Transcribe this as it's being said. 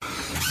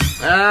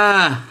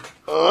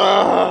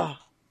Ugh.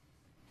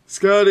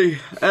 Scotty,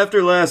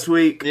 after last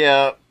week,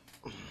 Yeah.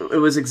 it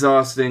was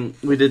exhausting.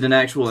 We did an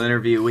actual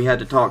interview. We had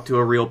to talk to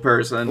a real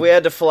person. We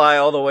had to fly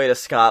all the way to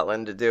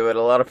Scotland to do it.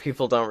 A lot of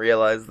people don't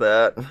realize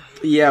that.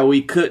 Yeah,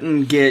 we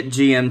couldn't get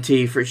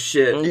GMT for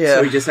shit, Yeah.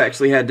 so we just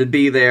actually had to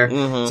be there.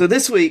 Mhm. So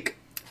this week,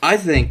 I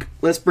think,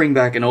 let's bring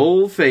back an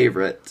old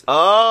favorite.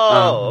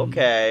 Oh,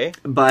 okay.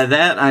 By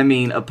that, I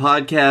mean a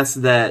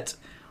podcast that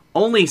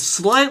only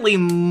slightly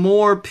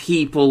more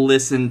people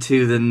listen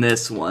to than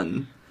this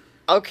one.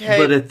 Okay.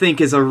 But I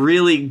think is a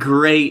really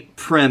great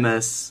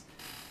premise,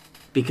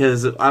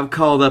 because I've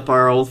called up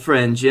our old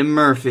friend Jim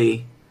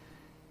Murphy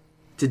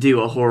to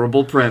do a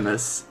horrible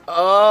premise.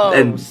 Oh,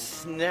 and-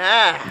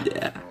 snap.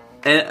 Yeah.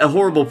 And a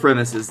horrible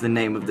premise is the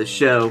name of the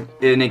show.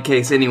 And in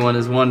case anyone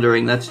is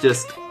wondering, that's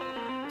just...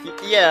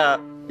 Yeah.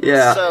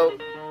 Yeah. So,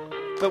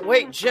 but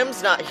wait,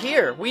 Jim's not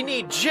here. We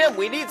need Jim.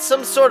 We need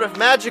some sort of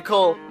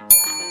magical...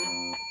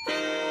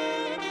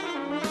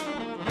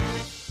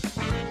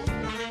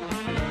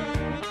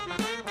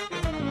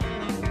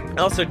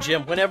 Also,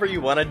 Jim, whenever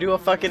you want to do a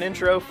fucking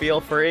intro, feel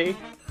free.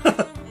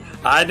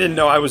 I didn't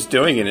know I was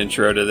doing an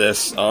intro to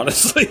this,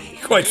 honestly,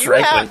 quite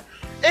frankly.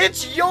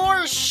 It's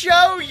your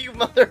show, you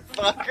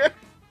motherfucker!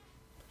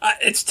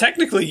 It's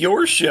technically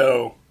your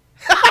show.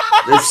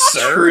 That's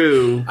Sir?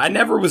 true. I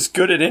never was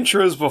good at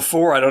intros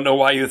before. I don't know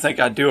why you think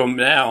I do them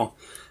now.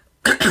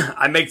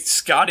 I make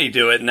Scotty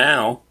do it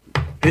now.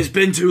 It's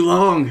been too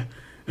long.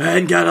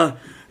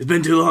 It's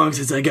been too long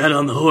since I got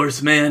on the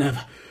horse, man.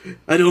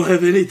 I don't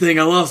have anything.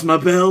 I lost my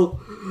bell.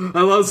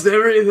 I lost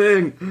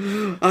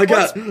everything. I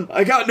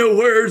got no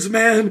words,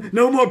 man.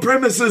 No more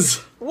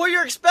premises. Well,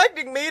 you're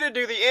expecting me to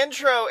do the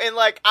intro, and,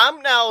 like,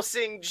 I'm now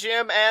seeing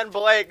Jim and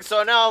Blake,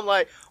 so now I'm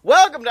like,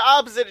 welcome to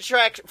Opposite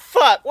Attraction.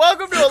 Fuck,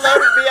 welcome to a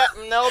load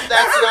of Nope,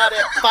 that's not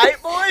it.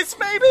 Fight Boys,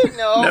 maybe?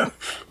 No.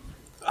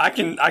 I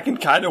can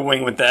kind of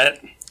wing with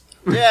that.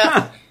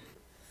 Yeah.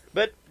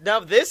 But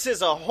now this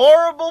is a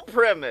horrible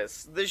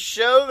premise. The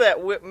show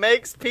that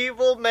makes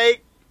people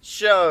make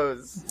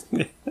shows.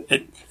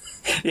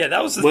 Yeah,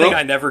 that was the thing.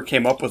 I never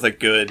came up with a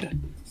good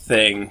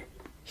thing.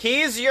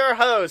 He's your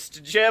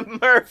host, Jim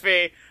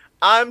Murphy.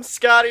 I'm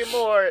Scotty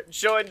Moore,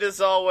 joined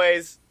as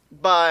always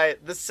by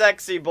the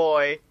sexy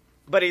boy,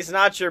 but he's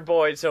not your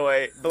boy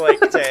toy, Blake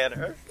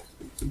Tanner.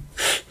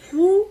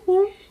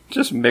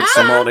 Just mix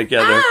them all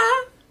together.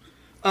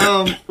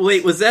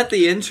 Wait, was that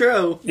the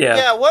intro? Yeah.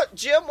 Yeah, what,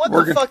 Jim, what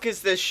the fuck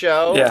is this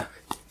show? Yeah.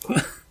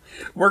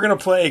 We're gonna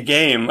play a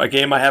game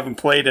I haven't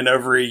played in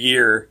over a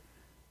year.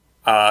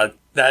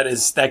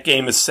 That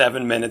game is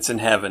 7 Minutes in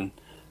Heaven.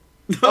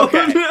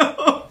 Okay.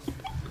 Oh,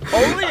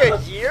 Only a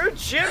year?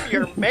 Jim,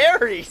 you're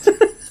married.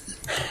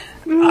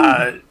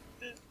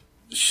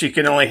 She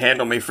can only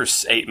handle me for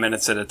 8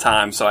 minutes at a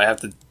time, so I have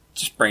to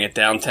just bring it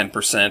down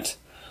 10%.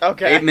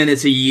 Okay. 8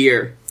 minutes a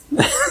year.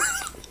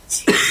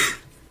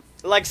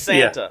 Like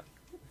Santa.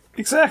 Yeah.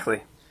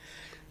 Exactly.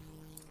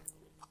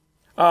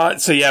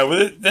 So yeah,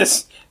 with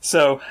this.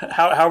 So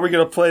how are we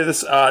gonna play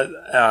this?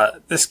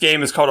 This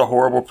game is called A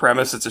Horrible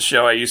Premise. It's a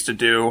show I used to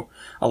do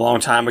a long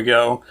time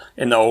ago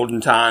in the olden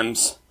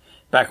times,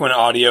 back when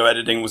audio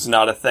editing was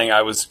not a thing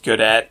I was good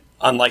at.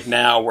 Unlike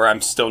now, where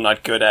I'm still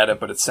not good at it,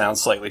 but it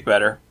sounds slightly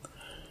better.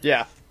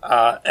 Yeah.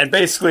 And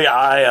basically,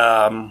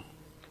 I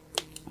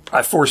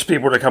force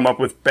people to come up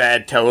with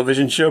bad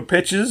television show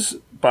pitches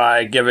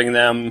by giving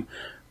them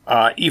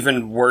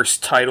even worse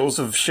titles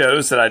of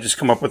shows that I just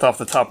come up with off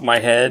the top of my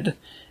head,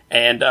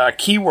 and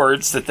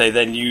keywords that they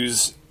then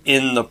use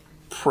in the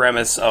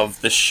premise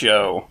of the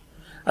show.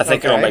 I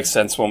think it'll make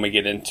sense when we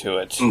get into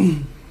it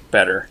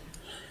better.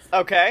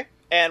 Okay.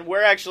 And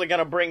we're actually going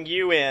to bring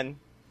you in,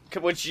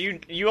 which you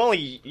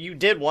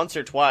did once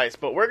or twice,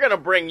 but we're going to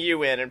bring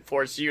you in and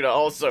force you to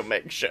also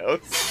make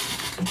shows.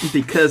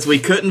 Because we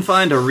couldn't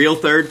find a real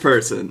third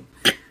person.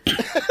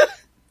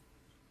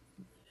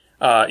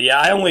 Yeah,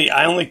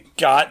 I only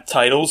got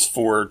titles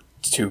for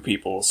 2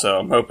 people, so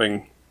I'm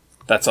hoping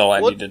that's all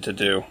I needed to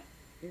do.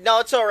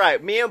 No, it's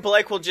alright. Me and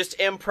Blake will just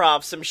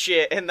improv some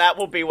shit, and that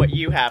will be what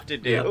you have to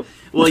do. Yeah.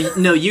 Well,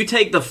 no, you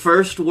take the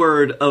first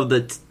word of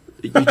the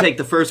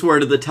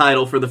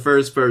title for the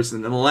first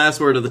person, and the last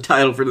word of the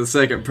title for the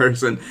second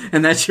person,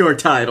 and that's your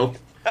title.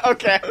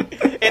 Okay.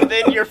 And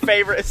then your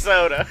favorite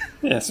soda.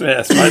 Yes.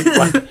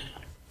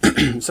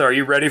 So are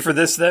you ready for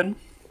this then?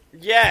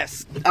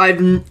 Yes.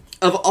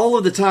 Of all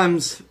of the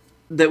times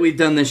that we've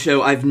done this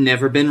show, I've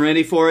never been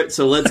ready for it,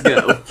 so let's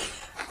go.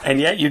 And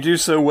yet you do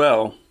so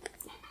well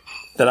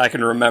that I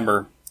can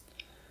remember.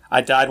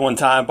 I died one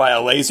time by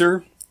a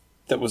laser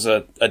that was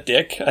a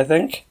dick, I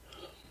think.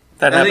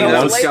 I think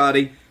that was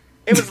Scotty.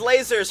 It was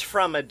lasers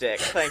from a dick.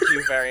 Thank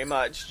you very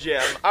much,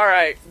 Jim.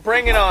 Alright,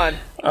 bring it on.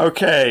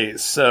 Okay,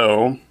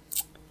 so...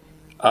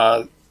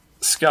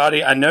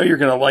 Scotty, I know you're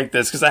going to like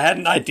this, because I had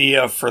an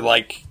idea for,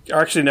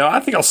 actually, no, I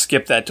think I'll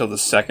skip that till the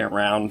second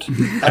round.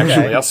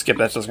 Actually, I'll skip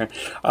that till the second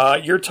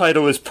round. Your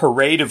title is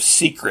Parade of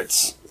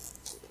Secrets.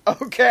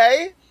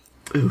 Okay.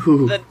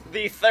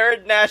 The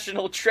third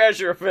National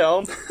Treasure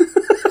film.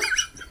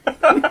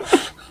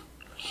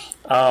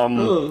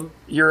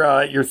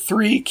 Your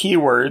three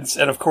keywords,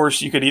 and of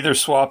course you could either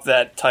swap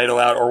that title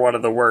out or one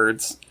of the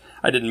words.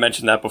 I didn't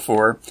mention that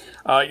before.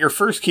 Your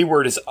first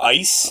keyword is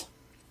ice.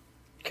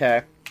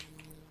 Okay.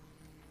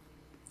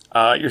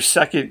 Your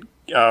second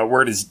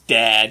word is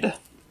dad.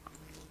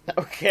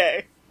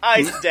 Okay.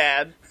 Ice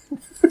Dad.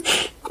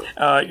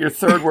 Your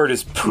third word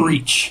is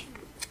preach.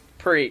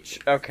 Preach.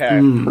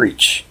 Okay.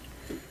 Preach.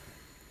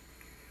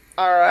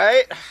 All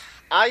right.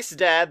 Ice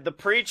Dad, the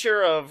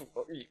preacher of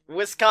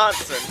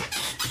Wisconsin.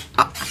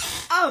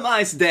 I'm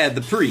Ice Dad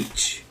the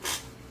Preach.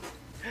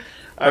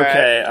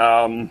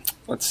 Okay,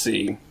 let's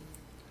see.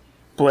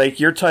 Blake,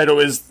 your title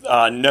is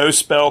No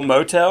Spell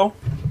Motel.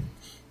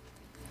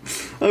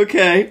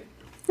 Okay.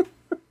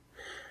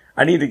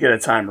 I need to get a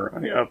timer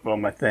up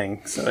on my thing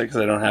because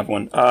I don't have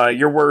one.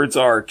 Your words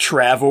are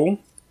travel.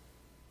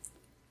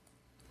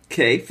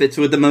 Okay, fits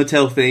with the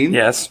motel theme.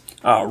 Yes.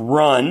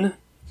 Run.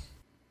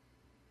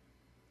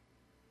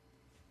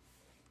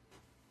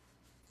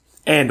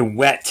 And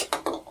wet.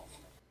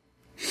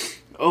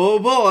 Oh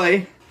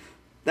boy.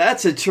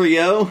 That's a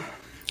trio.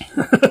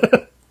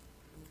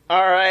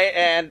 Alright,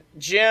 and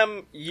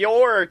Jim,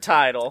 your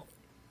title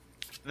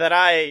that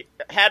I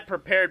had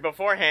prepared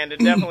beforehand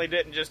and definitely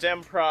didn't just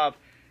improv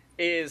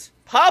is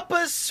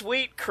Papa's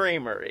Sweet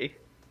Creamery.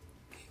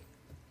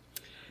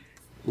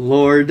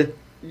 Lord.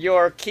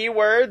 Your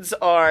keywords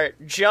are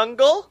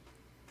jungle,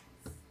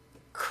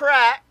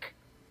 crack,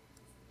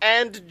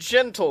 and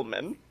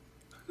gentleman.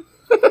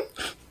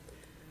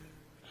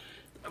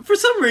 For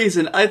some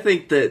reason, I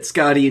think that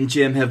Scotty and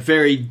Jim have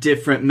very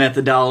different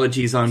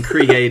methodologies on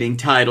creating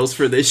titles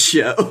for this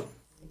show.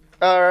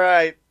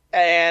 Alright,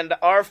 and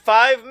our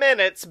 5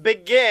 minutes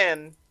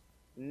begin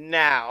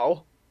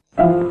now.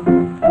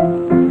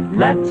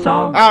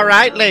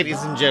 Alright,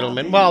 ladies and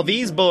gentlemen, while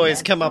these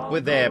boys come up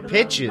with their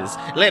pitches,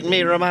 let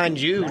me remind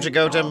you to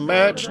go to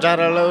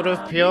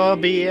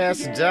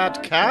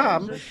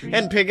merch.aloadofpurebs.com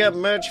and pick up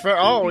merch for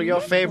all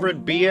your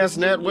favorite BS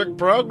Network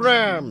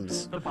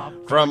programs.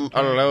 From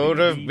A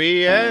Load of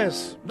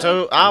BS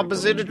to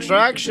Opposite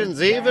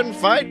Attractions, even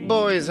Fight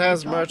Boys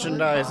has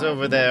merchandise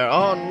over there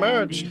on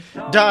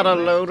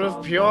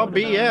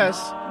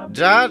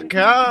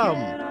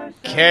merch.aloadofpurebs.com.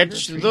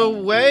 Catch the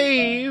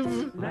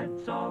wave.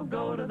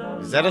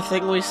 Is that a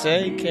thing we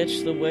say?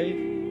 Catch the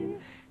wave?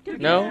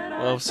 No?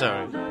 Oh,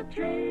 sorry.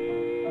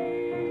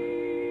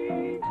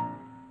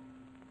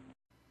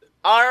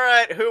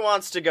 Alright, who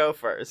wants to go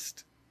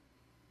first?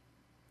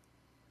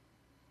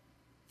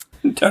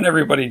 Don't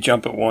everybody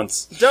jump at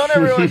once. Don't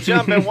everyone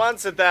jump at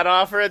once at that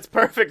offer. It's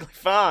perfectly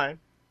fine.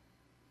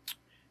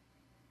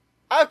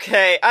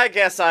 Okay, I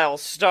guess I'll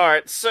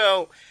start.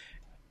 So,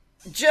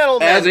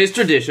 gentlemen... As is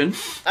tradition,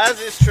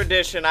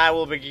 I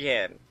will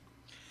begin.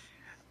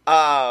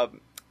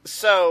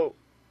 So,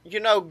 you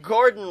know,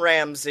 Gordon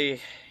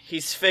Ramsay,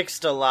 he's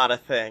fixed a lot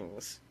of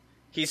things.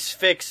 He's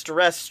fixed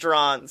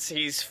restaurants,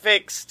 he's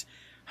fixed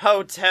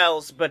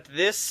hotels, but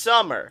this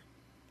summer,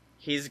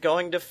 he's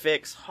going to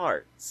fix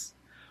hearts.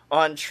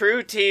 On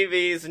True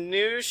TV's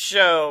new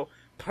show,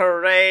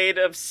 Parade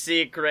of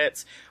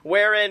Secrets,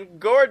 wherein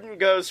Gordon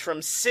goes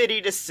from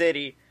city to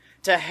city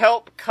to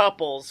help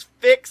couples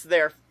fix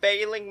their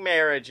failing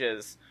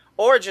marriages,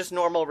 or just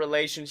normal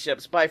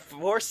relationships, by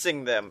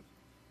forcing them,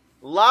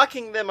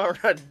 locking them in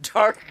a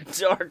dark,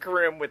 dark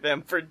room with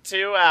them for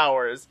 2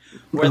 hours,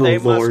 where they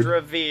must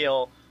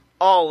reveal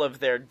all of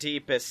their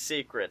deepest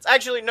secrets.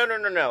 Actually,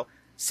 no.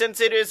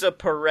 Since it is a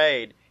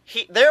parade,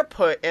 they're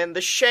put in the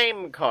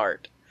shame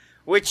cart,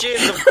 which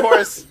is, of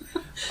course,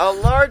 a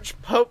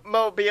large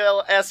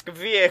Pope-mobile-esque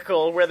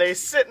vehicle where they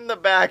sit in the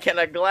back in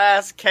a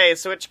glass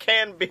case, which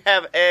can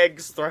have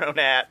eggs thrown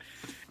at.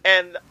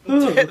 And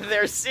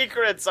their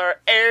secrets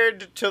are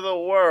aired to the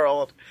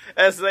world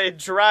as they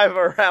drive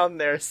around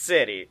their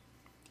city.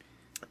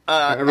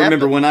 I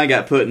remember when I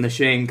got put in the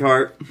shame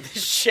cart.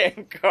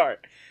 Shame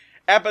cart.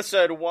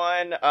 Episode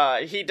 1,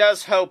 he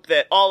does hope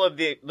that all of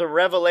the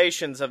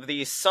revelations of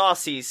these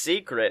saucy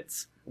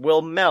secrets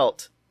will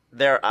melt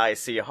their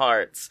icy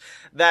hearts.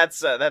 That's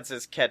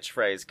his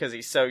catchphrase, because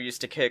he's so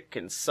used to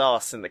cooking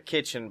sauce in the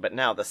kitchen, but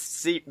now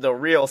the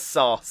real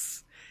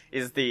sauce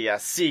is the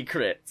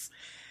secrets.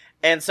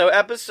 And so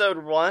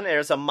episode 1,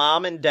 there's a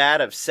mom and dad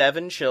of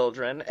 7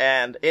 children,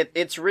 and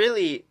it's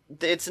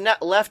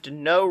not left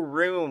no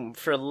room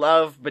for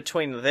love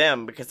between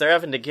them, because they're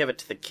having to give it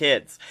to the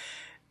kids.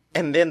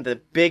 And then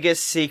the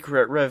biggest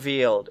secret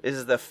revealed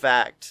is the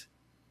fact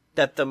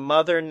that the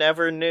mother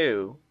never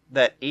knew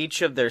that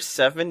each of their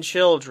 7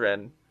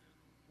 children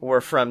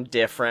were from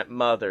different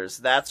mothers.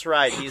 That's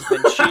right, he's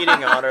been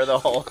cheating on her the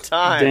whole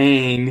time.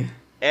 Dang.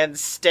 And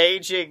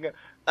staging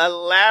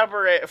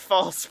elaborate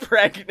false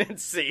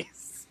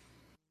pregnancies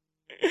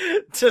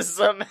to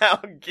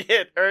somehow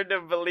get her to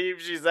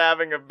believe she's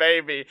having a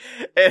baby,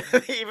 and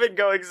even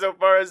going so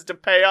far as to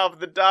pay off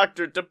the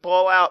doctor to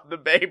pull out the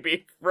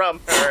baby from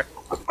her.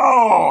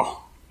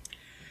 Oh!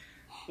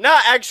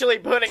 Not actually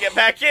putting it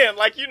back in,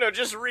 like,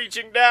 just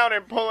reaching down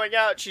and pulling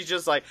out. She's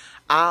just like,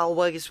 I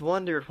always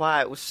wondered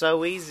why it was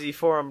so easy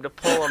for them to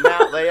pull them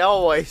out. They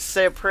always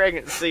said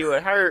pregnancy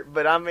would hurt,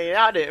 but I mean,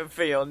 I didn't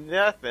feel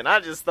nothing. I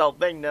just thought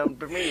they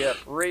numbed me up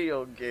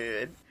real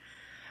good.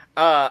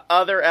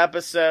 Other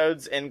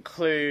episodes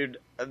include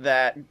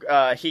that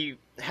he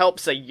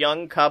helps a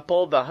young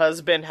couple. The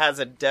husband has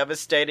a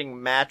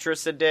devastating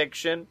mattress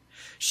addiction.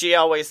 She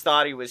always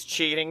thought he was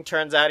cheating.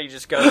 Turns out he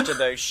just goes to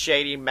those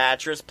shady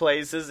mattress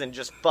places and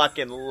just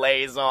fucking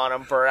lays on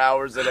them for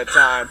hours at a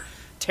time.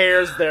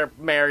 Tears their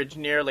marriage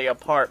nearly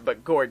apart,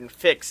 but Gordon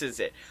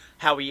fixes it.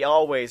 How he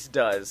always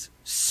does.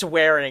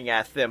 Swearing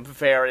at them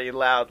very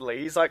loudly.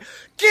 He's like,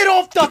 get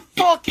off the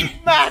fucking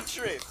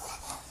mattress!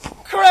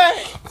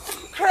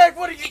 Craig,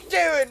 what are you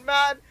doing,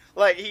 man?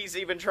 Like, he's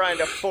even trying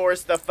to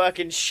force the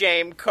fucking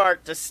shame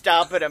cart to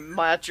stop at a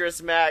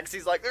Mattress Max.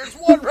 He's like, there's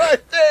one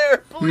right there,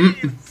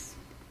 please!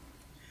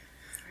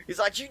 He's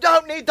like, you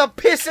don't need the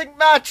pissing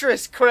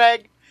mattress,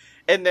 Craig!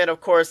 And then,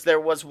 of course, there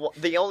was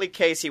the only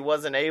case he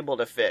wasn't able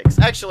to fix.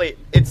 Actually,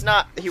 it's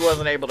not he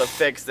wasn't able to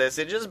fix this.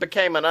 It just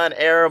became an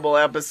unairable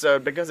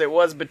episode because it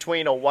was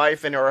between a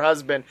wife and her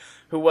husband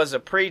who was a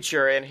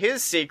preacher, and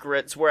his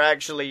secrets were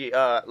actually,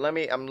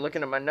 I'm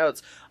looking at my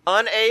notes,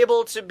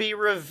 unable to be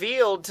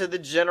revealed to the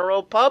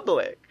general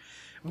public.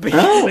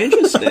 Oh,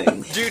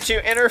 interesting. Due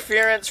to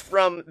interference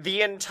from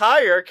the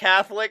entire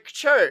Catholic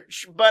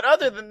Church. But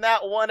other than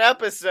that one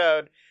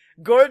episode,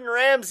 Gordon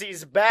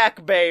Ramsay's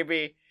back,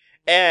 baby.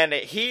 And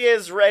he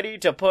is ready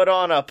to put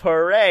on a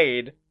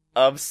parade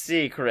of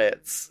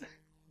secrets.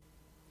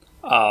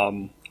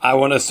 I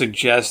want to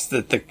suggest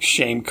that the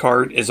shame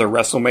cart is a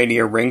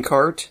WrestleMania ring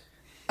cart.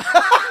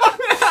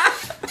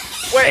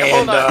 Wait,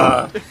 hold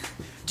on.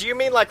 Do you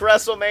mean like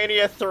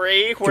WrestleMania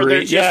 3? Where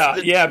they're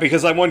just yeah,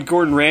 because I want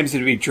Gordon Ramsay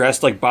to be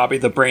dressed like Bobby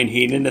the Brain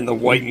Heenan in the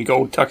white and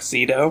gold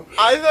tuxedo.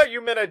 I thought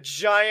you meant a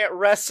giant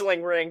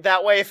wrestling ring.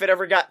 That way, if it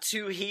ever got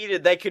too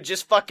heated, they could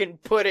just fucking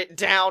put it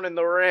down in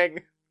the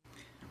ring.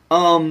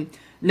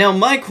 Now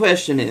my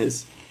question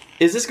is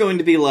this going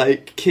to be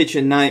like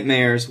Kitchen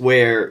Nightmares,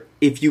 where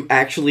if you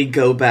actually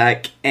go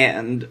back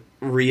and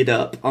read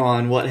up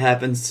on what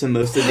happens to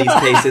most of these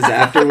cases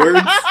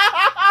afterwards,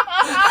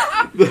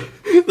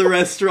 the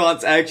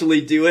restaurants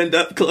actually do end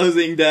up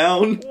closing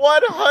down?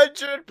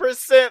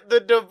 100%. The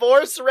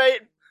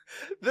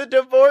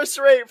divorce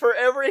rate for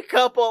every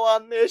couple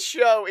on this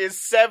show is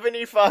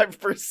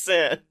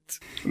 75%.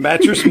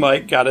 Mattress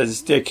Mike got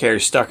his dick hair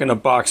stuck in a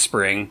box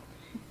spring.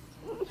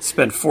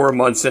 Spent 4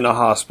 months in a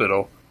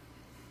hospital.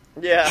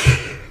 Yeah.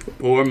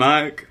 Poor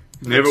Mike.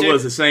 Never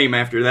was the same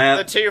after that.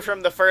 The two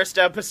from the first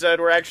episode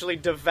were actually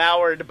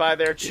devoured by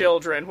their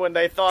children when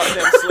they thought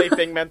them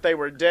sleeping meant they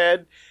were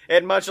dead.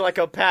 And much like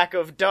a pack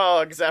of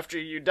dogs after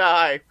you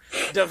die,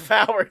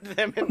 devoured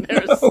them in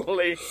their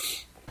sleep.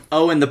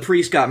 Oh, and the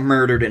priest got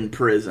murdered in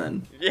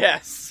prison.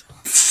 Yes.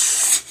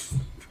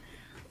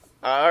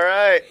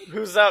 Alright,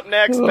 who's up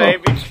next,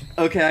 baby?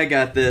 Okay, I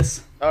got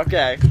this.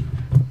 Okay.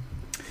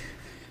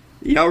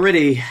 Y'all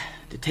ready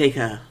to take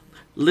a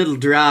little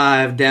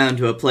drive down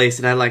to a place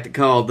that I like to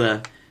call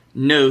the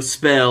No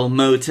Spell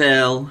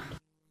Motel?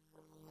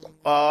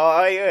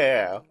 Oh,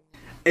 yeah.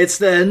 It's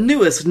the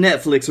newest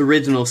Netflix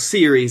original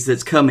series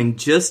that's coming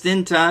just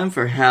in time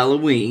for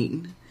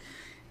Halloween.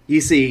 You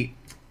see,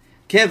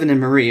 Kevin and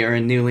Marie are a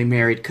newly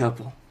married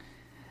couple.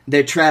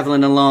 They're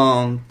traveling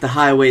along the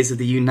highways of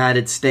the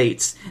United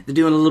States. They're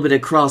doing a little bit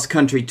of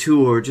cross-country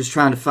tour, just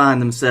trying to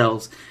find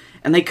themselves.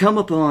 And they come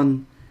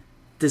upon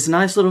this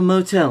nice little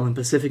motel in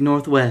Pacific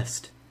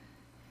Northwest.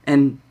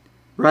 And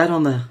right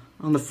on the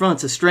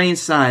front's a strange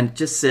sign. It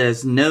just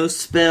says, No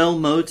Spell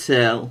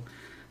Motel.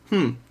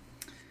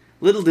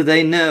 Little do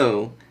they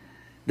know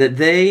that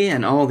they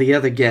and all the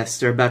other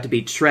guests are about to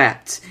be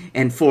trapped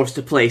and forced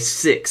to play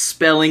 6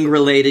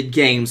 spelling-related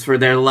games for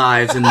their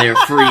lives and their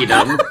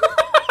freedom.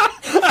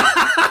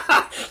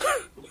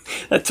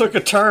 That took a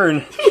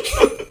turn.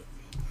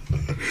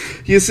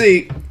 You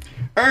see,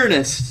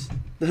 Ernest,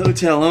 the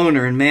hotel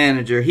owner and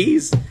manager,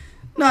 he's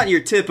not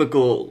your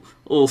typical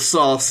old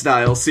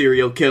Saw-style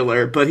serial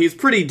killer, but he's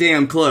pretty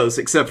damn close,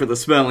 except for the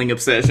spelling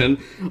obsession.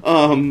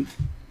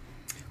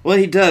 What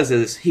he does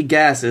is he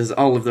gasses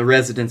all of the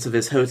residents of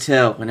his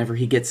hotel whenever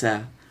he gets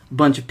a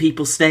bunch of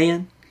people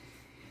staying.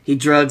 He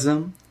drugs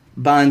them,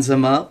 binds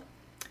them up,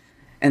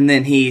 and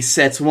then he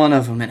sets one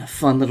of them in a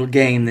fun little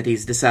game that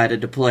he's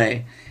decided to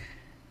play.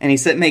 And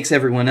he makes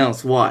everyone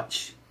else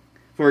watch.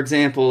 For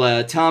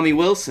example, Tommy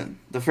Wilson,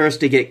 the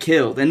first to get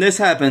killed. And this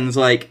happens,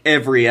 like,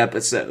 every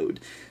episode.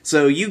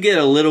 So you get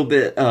a little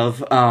bit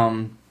of,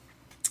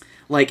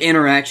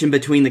 interaction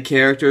between the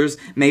characters.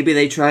 Maybe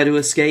they try to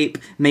escape.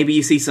 Maybe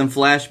you see some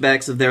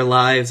flashbacks of their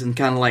lives and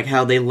kind of like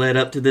how they led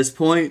up to this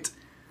point.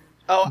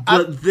 Oh,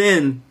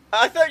 then...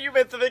 I thought you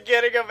meant the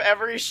beginning of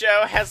every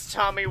show has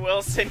Tommy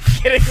Wilson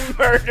getting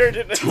murdered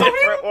in a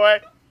different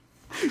way.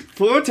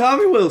 Poor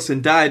Tommy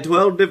Wilson died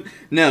 12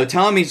 No,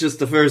 Tommy's just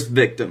the first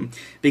victim.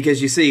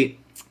 Because, you see,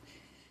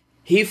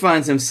 he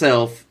finds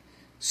himself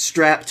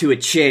strapped to a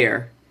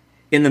chair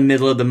in the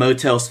middle of the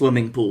motel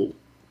swimming pool.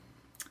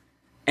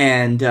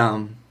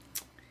 And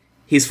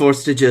he's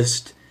forced to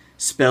just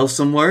spell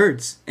some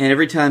words. And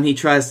every time he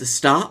tries to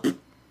stop,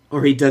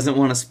 or he doesn't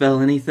want to spell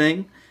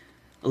anything,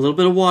 a little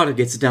bit of water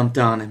gets dumped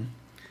on him.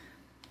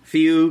 A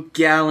few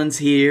gallons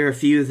here, a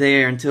few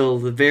there, until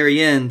the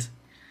very end,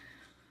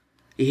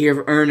 you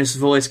hear Ernest's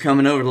voice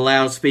coming over the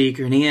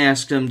loudspeaker, and he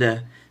asks him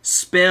to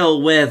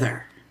spell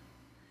weather.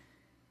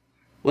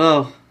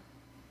 Well,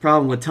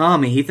 problem with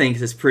Tommy, he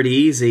thinks it's pretty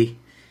easy.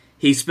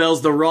 He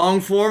spells the wrong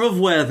form of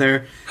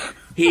weather,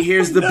 he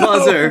hears the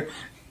buzzer,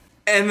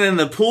 and then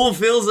the pool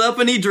fills up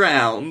and he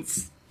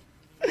drowns.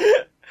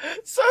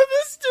 So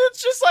this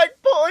dude's just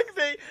like pulling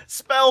the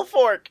spell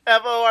fork,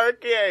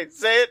 F-O-R-K-A,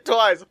 say it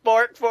twice,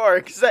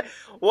 fork, say,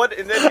 what,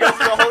 and then goes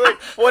through the whole thing,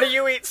 what do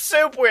you eat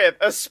soup with?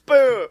 A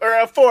spoon, or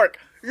a fork?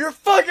 You're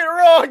fucking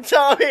wrong,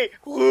 Tommy!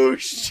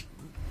 Whoosh!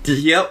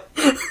 Yep,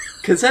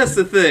 because that's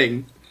the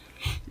thing.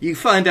 You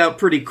find out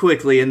pretty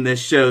quickly in this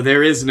show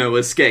there is no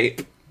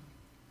escape.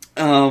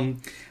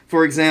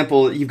 For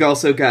example, you've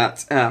also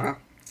got,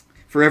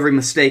 for every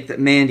mistake that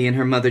Mandy and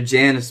her mother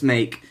Janice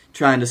make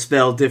trying to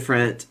spell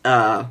different,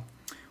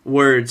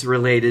 words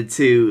related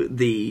to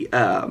the,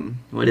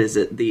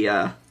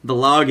 the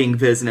logging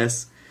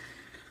business.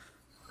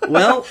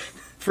 Well,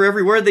 for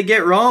every word they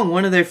get wrong,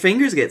 one of their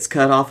fingers gets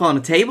cut off on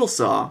a table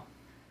saw.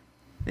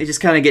 They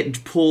just kind of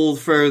get pulled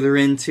further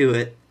into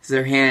it.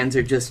 Their hands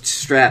are just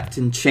strapped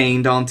and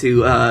chained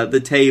onto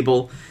the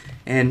table.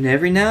 And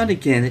every now and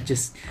again,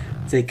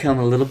 they come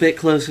a little bit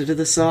closer to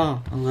the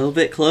saw. A little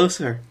bit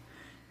closer.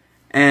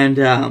 And,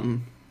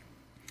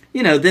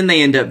 then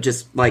they end up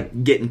just,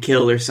 like, getting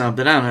killed or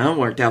something. I don't know, I haven't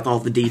worked out all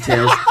the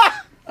details.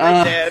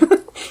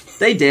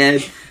 They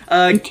did.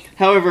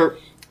 However,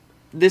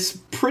 this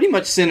pretty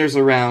much centers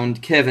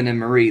around Kevin and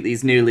Marie,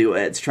 these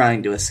newlyweds,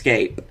 trying to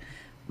escape.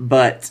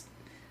 But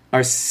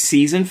our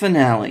season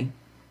finale,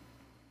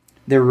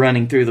 they're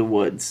running through the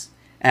woods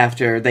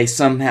after they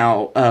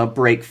somehow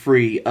break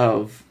free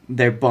of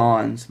their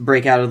bonds,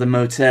 break out of the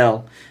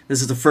motel.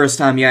 This is the first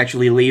time you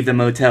actually leave the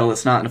motel.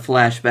 It's not in a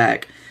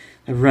flashback.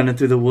 They're running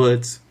through the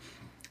woods,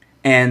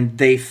 and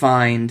they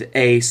find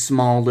a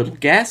small little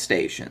gas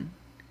station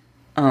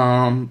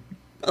a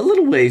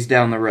little ways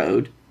down the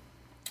road.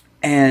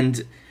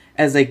 And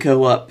as they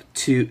go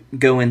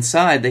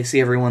inside, they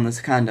see everyone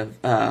that's kind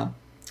of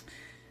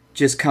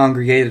just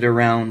congregated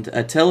around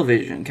a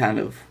television, kind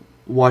of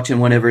watching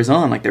whatever's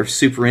on, like they're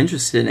super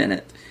interested in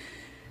it.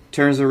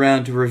 Turns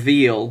around to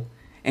reveal,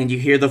 and you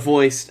hear the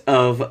voice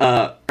of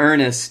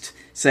Ernest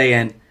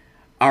saying,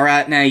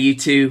 "Alright now, you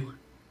two,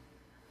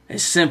 a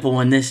simple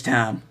one this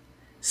time.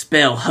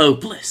 Spell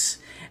hopeless."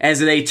 As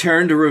they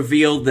turn to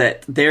reveal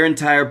that their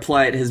entire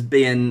plight has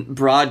been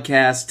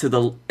broadcast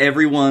to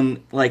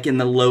everyone, like, in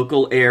the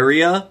local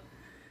area.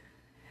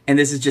 And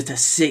this is just a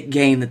sick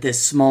game that this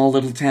small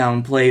little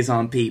town plays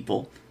on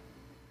people.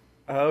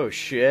 Oh,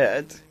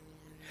 shit.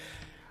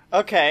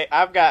 Okay,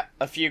 I've got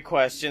a few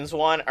questions.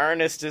 One,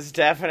 Ernest is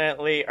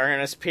definitely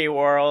Ernest P.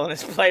 Worrell and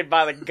is played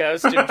by the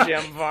ghost of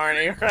Jim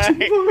Varney,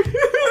 right?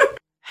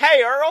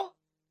 Hey, Earl!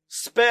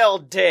 Spell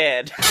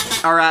dead.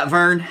 Alright,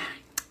 Vern.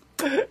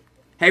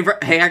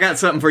 Hey, I got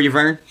something for you,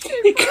 Vern.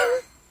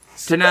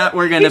 Tonight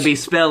we're gonna be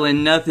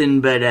spelling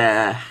nothing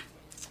but,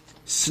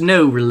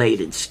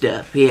 snow-related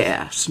stuff.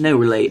 Yeah,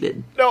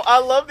 snow-related. No, I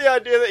love the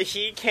idea that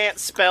he can't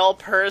spell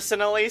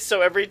personally,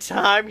 so every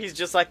time he's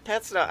just like,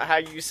 that's not how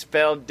you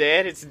spell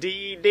dead, it's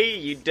D-E-D,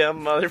 you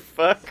dumb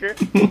motherfucker.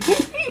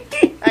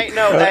 Ain't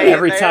no A.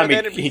 Every time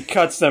he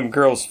cuts them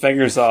girls'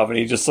 fingers off and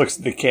he just looks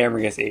at the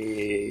camera and goes,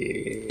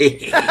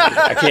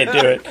 I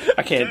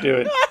can't do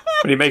it.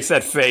 But he makes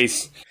that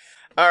face.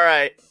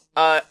 Alright,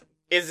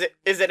 is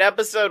it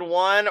episode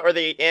 1 or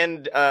the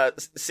end,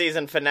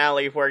 season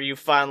finale where you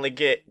finally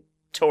get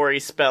Tori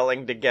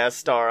Spelling to guest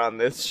star on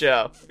this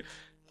show?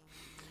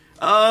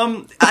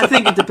 I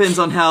think it depends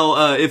on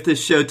how, if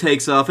this show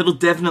takes off. It'll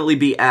definitely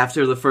be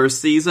after the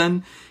first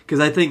season, because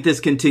I think this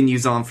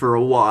continues on for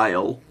a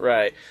while.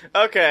 Right.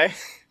 Okay. I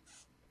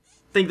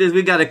think that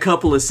we got a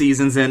couple of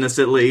seasons in us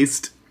at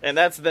least. And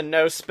that's the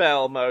No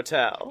Spell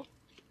Motel.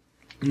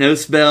 No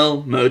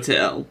Spell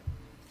Motel.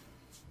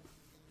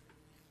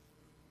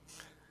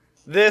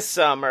 This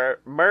summer,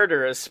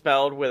 murder is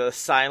spelled with a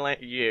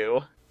silent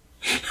U.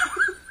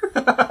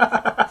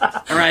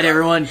 Alright,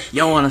 everyone.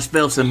 Y'all want to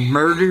spell some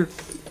murder?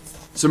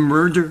 Some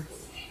murder?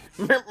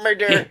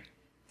 Murder.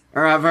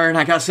 Alright, Vern,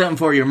 I got something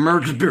for you.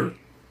 Murder.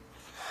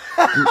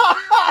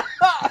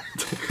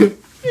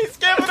 He's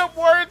giving them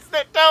words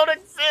that don't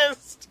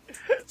exist.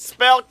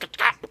 Spell.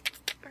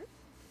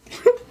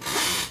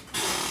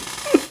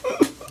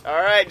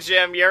 Alright,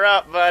 Jim, you're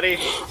up, buddy.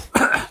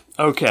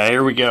 Okay,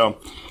 here we go.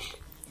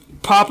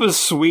 Papa's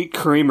Sweet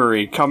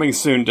Creamery, coming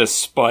soon to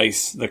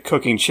Spice, the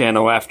cooking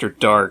channel after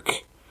dark.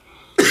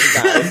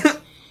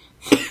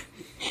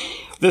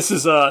 This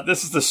is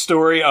the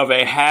story of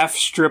a half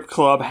strip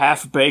club,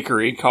 half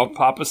bakery called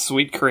Papa's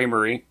Sweet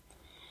Creamery,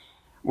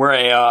 where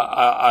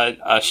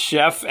a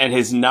chef and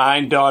his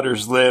 9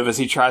 daughters live as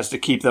he tries to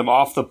keep them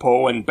off the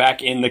pole and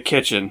back in the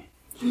kitchen.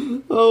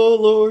 Oh,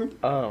 Lord.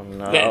 Oh,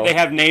 no. They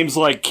have names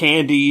like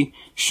candy,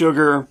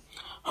 sugar,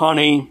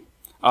 honey,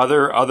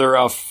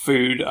 other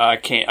food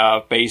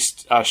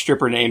based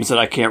stripper names that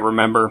I can't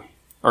remember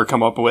or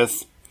come up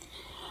with.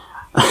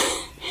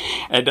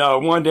 And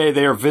one day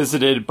they are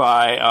visited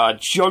by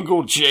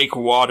Jungle Jake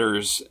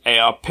Waters,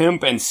 a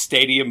pimp and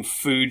stadium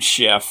food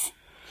chef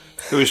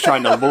who is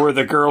trying to lure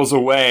the girls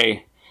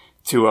away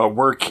to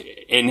work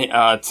in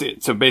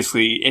to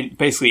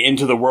basically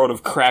into the world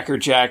of Cracker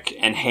Jack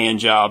and hand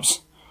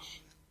jobs.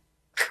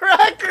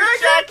 Cracker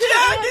Jack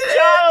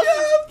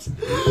jobs!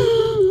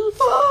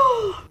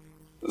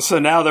 So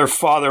now their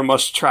father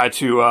must try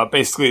to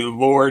basically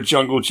lure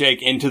Jungle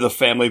Jake into the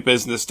family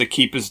business to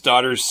keep his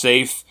daughters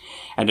safe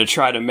and to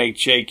try to make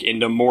Jake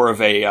into more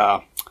of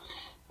a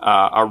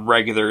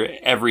regular,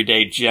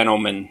 everyday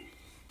gentleman.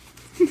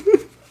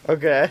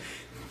 Okay.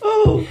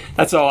 Oh.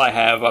 That's all I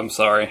have. I'm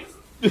sorry.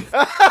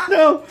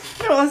 No,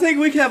 I think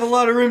we have a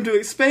lot of room to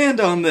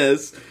expand on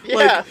this. Yeah.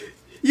 Like,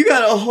 you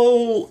got a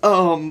whole,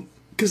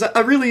 because I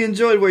really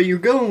enjoyed where you're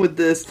going with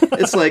this.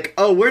 It's like,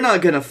 oh, we're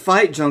not going to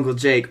fight Jungle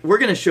Jake. We're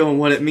going to show him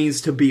what it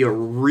means to be a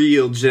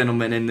real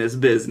gentleman in this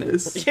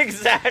business.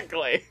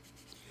 Exactly.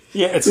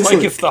 Yeah, it's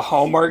like if the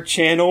Hallmark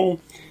Channel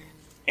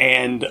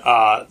and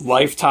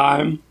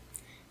Lifetime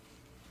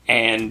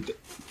and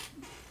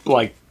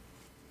like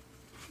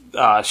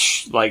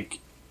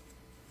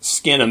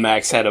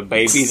Skinamax had a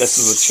baby. This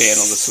is the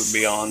channel this would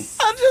be on.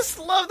 I just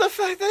love the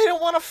fact they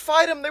don't want to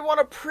fight him. They want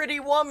a pretty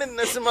woman,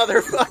 this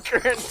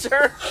motherfucker, and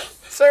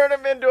turn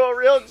him into a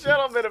real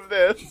gentleman of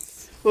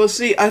this. Well,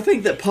 see, I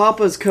think that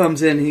Papa's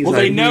comes in. He's Well,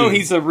 like, they know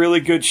he's a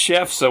really good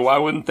chef, so why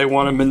wouldn't they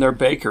want him in their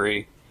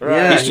bakery?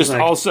 Yeah,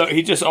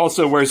 He just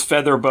also wears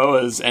feather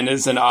boas and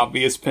is an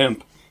obvious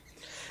pimp.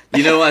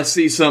 You know, I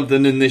see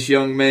something in this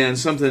young man.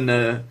 Something.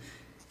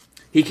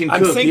 He can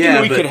cook. I'm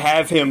thinking we could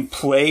have him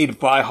played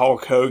by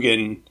Hulk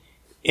Hogan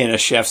in a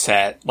chef's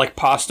hat, like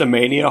Pasta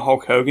Mania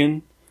Hulk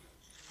Hogan.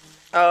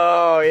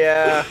 Oh,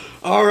 yeah.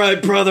 All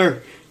right,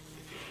 brother.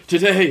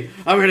 Today,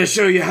 I'm going to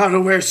show you how to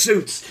wear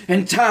suits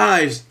and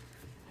ties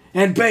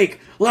and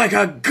bake like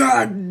a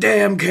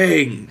goddamn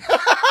king.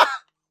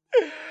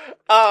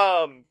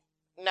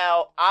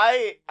 Now,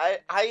 I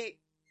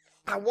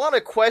want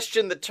to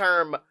question the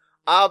term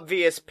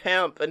obvious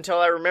pimp until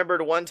I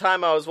remembered one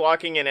time I was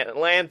walking in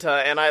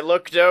Atlanta and I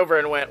looked over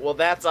and went, well,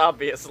 that's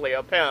obviously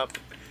a pimp.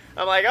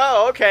 I'm like,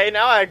 oh, okay,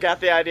 now I got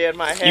the idea in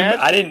my head.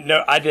 I didn't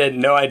know. I had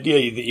no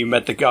idea that you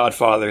met the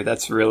Godfather.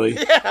 That's really...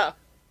 Yeah.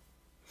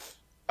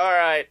 All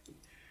right.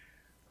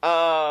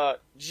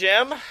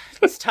 Jim,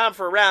 it's time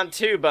for round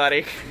 2,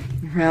 buddy.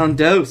 Round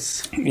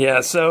dose.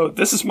 Yeah, so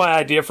this is my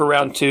idea for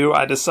round 2.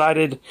 I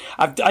decided...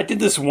 I did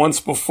this once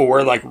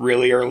before, like,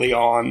 really early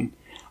on.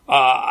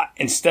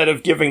 Instead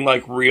of giving,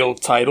 like, real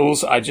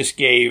titles, I just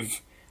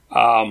gave...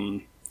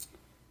 what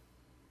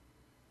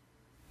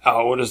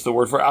is the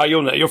word for it? Oh,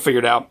 you'll figure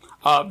it out.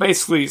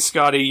 Basically,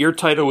 Scotty, your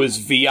title is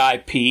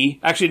VIP.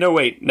 Actually, no,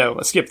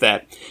 let's skip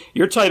that.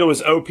 Your title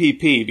is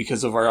OPP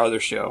because of our other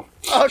show.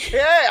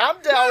 Okay,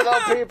 I'm down with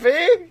OPP.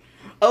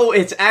 Oh,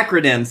 it's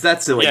acronyms.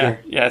 That's the way.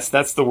 Yes,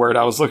 that's the word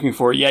I was looking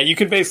for. Yeah, you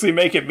can basically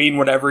make it mean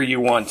whatever you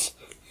want.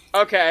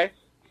 Okay.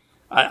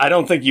 I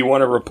don't think you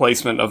want a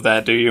replacement of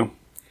that, do you?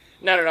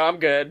 No, I'm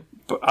good.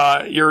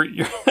 You're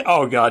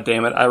oh, god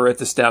damn it, I wrote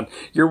this down.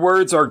 Your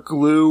words are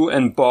glue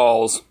and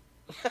balls.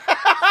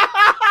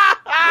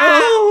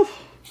 Oh.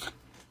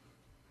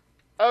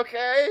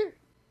 Okay.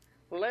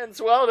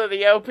 Lends well to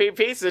the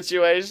OPP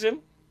situation.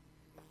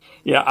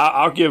 Yeah,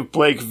 I'll give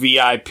Blake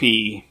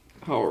VIP.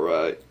 All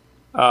right.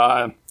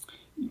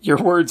 Your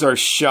words are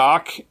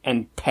shock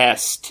and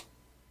pest.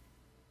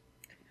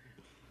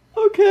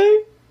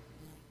 Okay.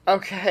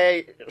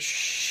 Okay,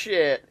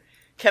 shit.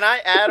 Can I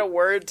add a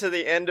word to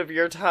the end of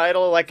your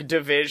title, like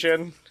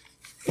division?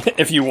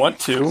 If you want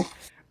to.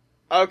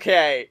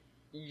 Okay.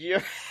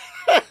 Your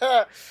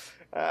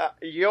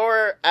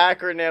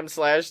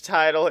acronym /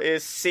 title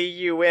is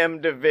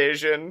CUM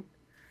Division.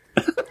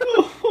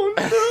 Oh,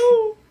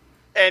 no.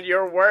 And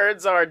your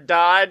words are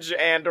Dodge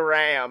and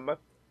Ram.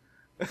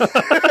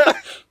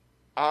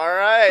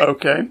 Alright.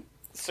 Okay.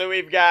 So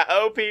we've got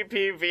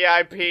OPP,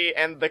 VIP,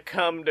 and the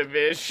Cum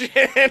Division.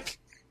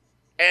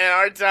 And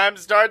our time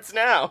starts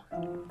now.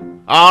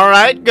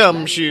 Alright,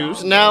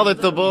 Gumshoes, now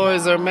that the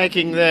boys are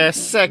making their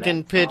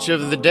second pitch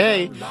of the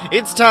day,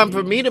 it's time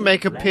for me to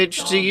make a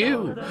pitch to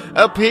you.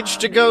 A pitch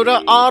to go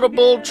to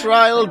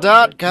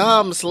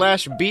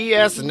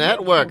audibletrial.com/BS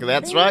Network.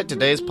 That's right,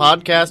 today's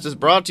podcast is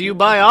brought to you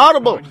by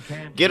Audible.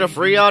 Get a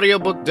free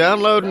audiobook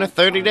download and a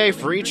 30-day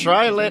free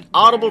trial at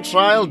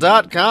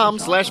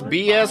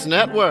audibletrial.com/BS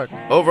Network.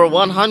 Over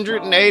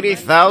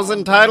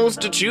 180,000 titles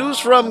to choose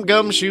from,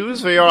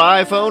 Gumshoes, for your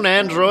iPhone,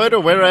 Android,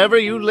 or wherever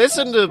you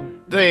listen to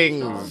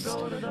things.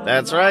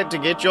 That's right, to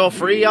get your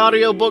free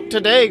audiobook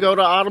today, go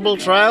to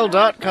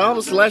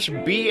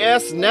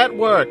audibletrial.com/BS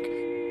Network.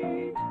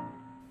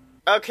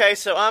 Okay,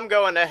 so I'm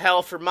going to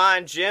hell for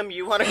mine. Jim,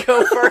 you want to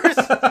go first?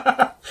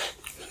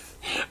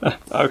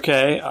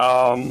 Okay,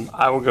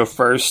 I will go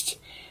first.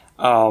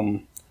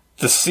 The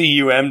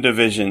CUM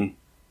Division.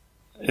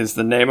 is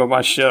the name of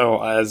my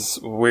show, as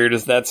weird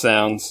as that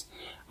sounds.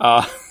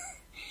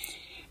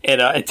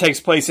 It takes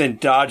place in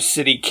Dodge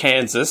City,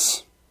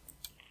 Kansas,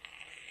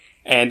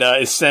 and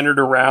is centered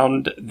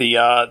around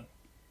the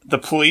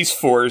police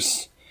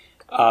force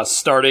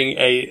starting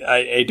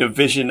a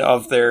division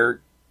of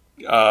their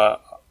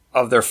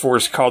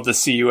force called the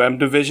CUM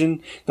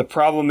division. The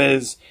problem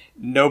is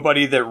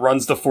nobody that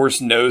runs the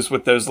force knows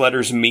what those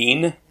letters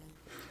mean.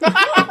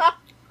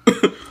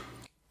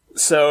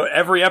 So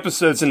every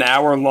episode's an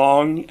hour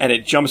long, and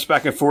it jumps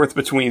back and forth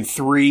between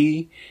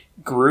 3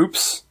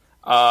 groups.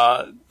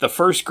 The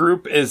first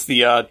group is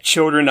the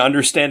Children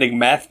Understanding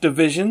Math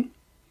Division.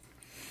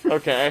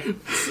 Okay.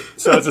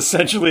 So it's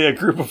essentially a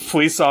group of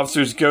police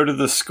officers go to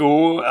the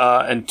school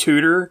and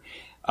tutor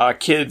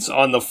kids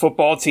on the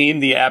football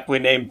team, the aptly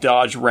named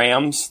Dodge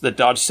Rams, the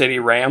Dodge City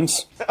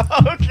Rams.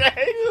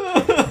 Okay.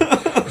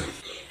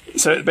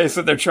 So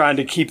basically they're trying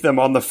to keep them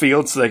on the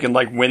field so they can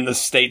like win the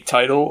state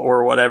title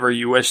or whatever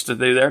you wish to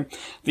do there.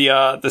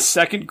 The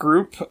second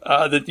group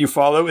that you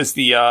follow is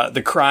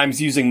the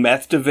Crimes Using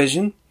Meth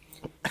Division.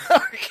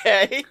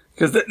 Okay.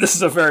 Because this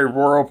is a very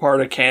rural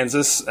part of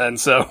Kansas, and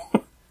so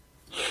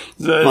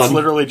it's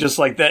literally just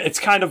like that. It's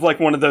kind of like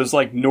one of those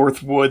like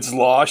Northwoods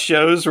Law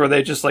shows where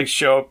they just like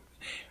show up,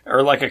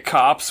 or like a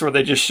Cops where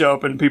they just show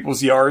up in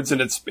people's yards, and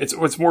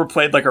it's more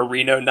played like a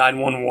Reno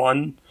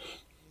 911.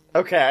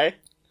 Okay.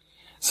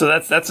 So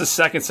that's the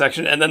second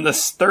section, and then the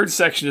third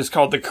section is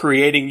called the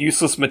Creating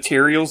Useless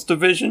Materials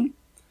Division,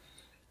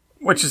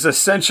 which is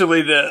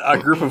essentially a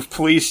group of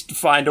police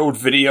find old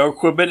video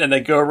equipment and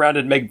they go around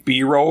and make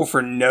B-roll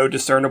for no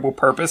discernible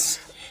purpose.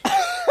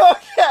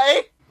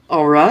 Okay.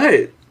 All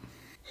right.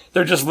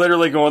 They're just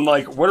literally going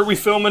like, what are we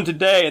filming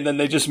today? And then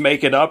they just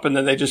make it up and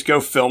then they just go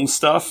film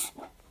stuff.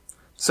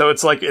 So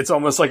it's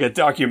almost like a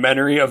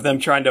documentary of them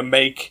trying to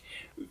make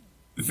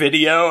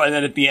video, and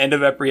then at the end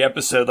of every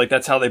episode, like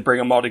that's how they bring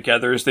them all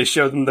together, is they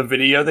show them the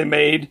video they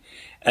made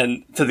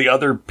and to the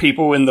other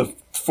people in the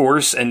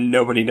force, and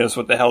nobody knows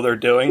what the hell they're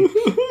doing.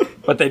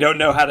 But they don't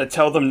know how to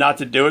tell them not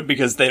to do it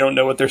because they don't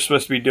know what they're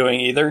supposed to be doing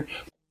either.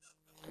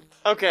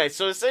 Okay,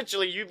 so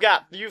essentially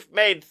you've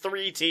made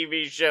 3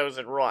 TV shows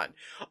in one.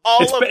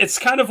 It's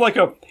kind of like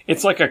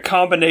a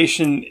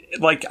combination,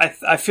 like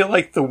I feel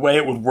like the way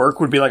it would work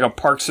would be like a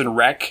Parks and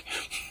Rec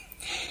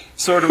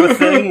sort of a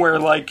thing where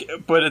like,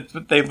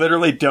 but they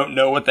literally don't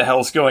know what the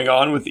hell's going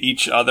on with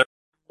each other.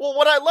 Well,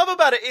 what I love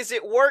about it is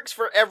it works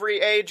for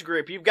every age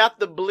group. You've got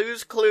the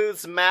Blue's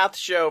Clues math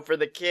show for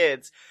the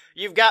kids.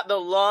 You've got the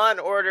Law and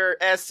Order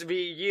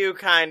SVU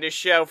kind of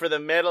show for the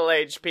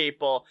middle-aged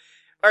people.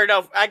 Or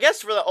no, I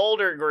guess for the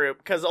older group,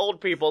 because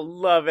old people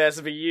love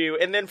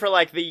SVU. And then for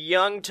like the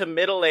young to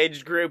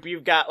middle-aged group,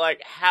 you've got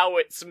like How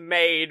It's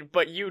Made,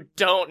 but you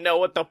don't know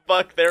what the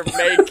fuck they're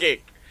making.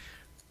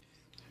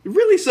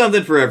 Really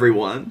something for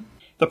everyone.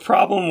 The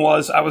problem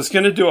was I was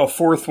going to do a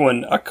fourth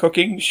one, a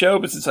cooking show,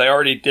 but since I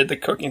already did the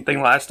cooking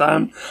thing last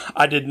time,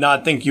 I did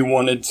not think you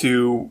wanted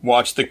to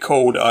watch the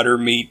Cold Udder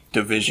Meat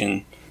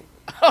Division.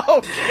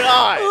 Oh,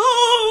 God!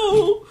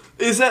 Oh!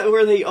 Is that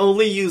where they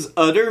only use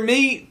udder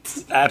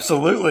meat?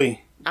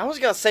 Absolutely. I was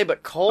gonna say,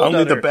 but cold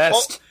only udder, the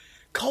best.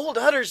 Cold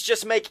udders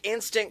just make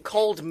instant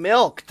cold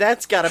milk.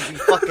 That's gotta be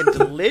fucking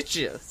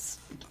delicious.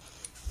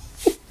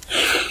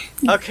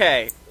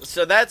 Okay,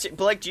 so that's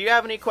Blake. Do you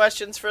have any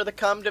questions for the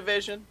Cum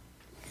Division?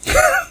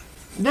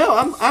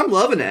 No, I'm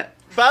loving it.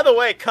 By the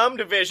way, Cum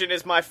Division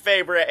is my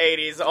favorite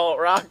 '80s alt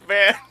rock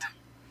band.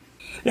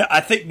 Yeah, I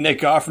think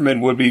Nick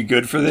Offerman would be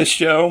good for this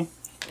show.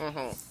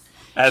 Mm-hmm.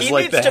 As He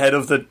like needs the to- head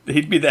of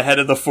he'd be the head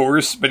of the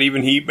force, but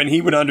even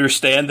he would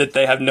understand that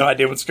they have no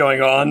idea what's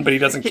going on, but he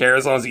doesn't care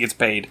as long as he gets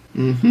paid.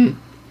 Mm-hmm.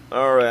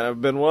 Alright,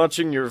 I've been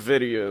watching your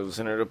videos,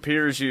 and it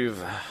appears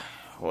you've...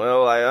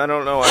 Well, I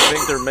don't know, I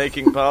think they're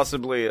making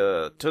possibly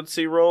a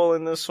Tootsie Roll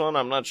in this one,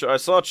 I'm not sure. I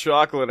saw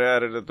chocolate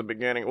added at the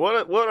beginning.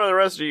 What are the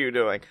rest of you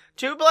doing?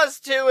 2 +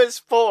 2 is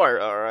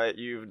 4! Alright,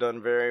 you've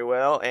done very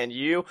well. And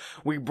you?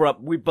 We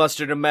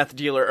busted a meth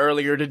dealer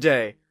earlier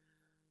today.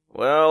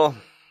 Well...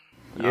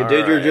 You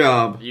did your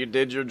job. You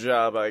did your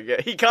job, I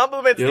guess. He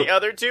compliments Yep. the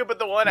other 2, but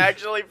the one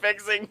actually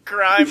fixing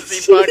crimes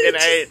he fucking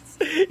hates.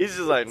 He's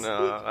just like,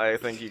 no, I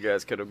think you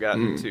guys could have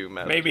gotten 2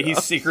 meth Maybe he's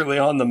jobs." secretly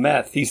on the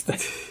meth.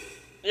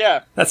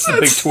 Yeah. That's the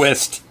big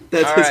twist.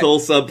 That's All his right. whole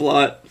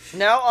subplot.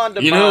 Now on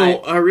to You mine. know,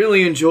 I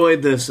really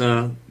enjoyed this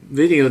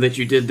video that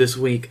you did this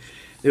week.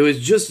 It was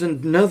just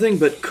nothing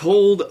but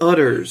cold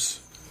udders.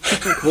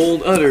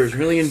 Cold udders.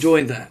 Really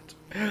enjoyed that.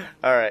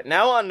 All right,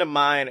 now on to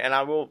mine, and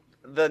I will...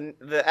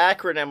 The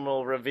acronym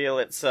will reveal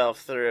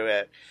itself through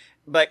it.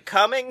 But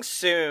coming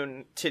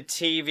soon to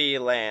TV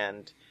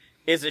Land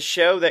is a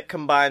show that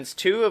combines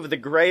 2 of the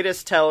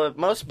greatest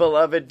most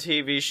beloved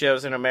TV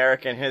shows in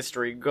American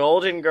history,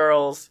 Golden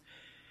Girls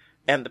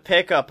and The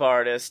Pickup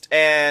Artist,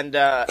 and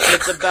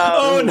it's about...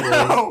 Oh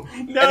no!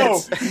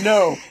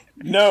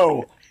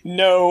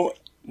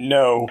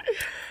 No!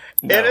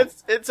 And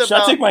it's Should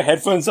about... I take my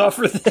headphones off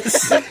for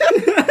this?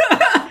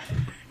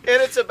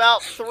 And it's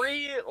about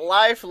 3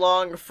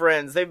 lifelong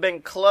friends. They've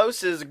been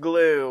close as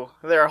glue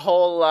their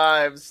whole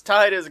lives,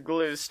 tight as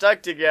glue,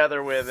 stuck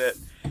together with it.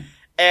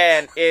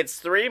 And it's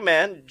 3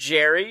 men,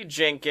 Jerry,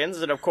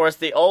 Jenkins, and of course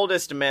the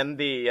oldest men,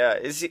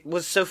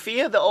 was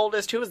Sophia the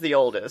oldest? Who was the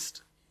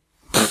oldest?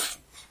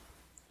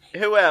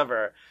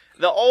 Whoever.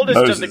 The oldest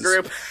Moses. of the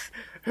group,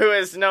 who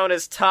is known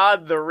as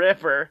Todd the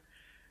Ripper.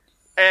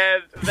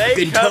 And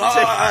they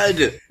Todd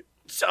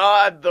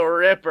the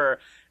Ripper.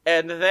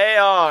 And they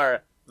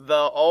are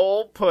the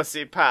old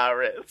pussy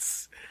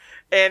pirates.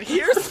 And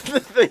here's the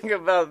thing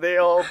about the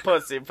old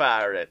pussy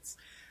pirates.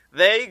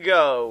 They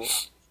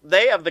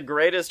have the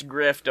greatest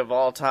grift of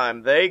all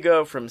time. They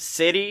go from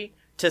city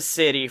to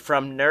city,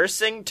 from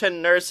nursing to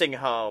nursing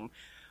home,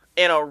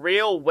 in a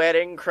real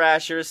Wedding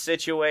Crashers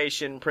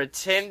situation,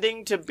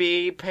 pretending to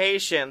be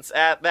patients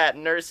at that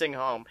nursing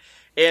home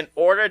in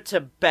order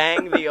to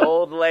bang the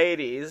old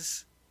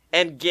ladies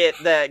and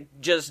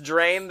just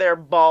drain their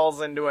balls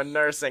into a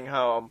nursing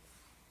home.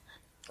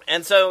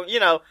 And so, is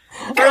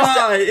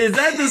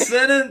that the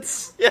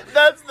sentence? Yeah,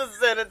 that's the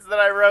sentence that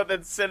I wrote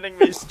that's sending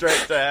me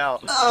straight to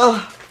hell.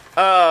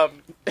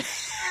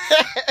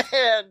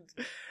 And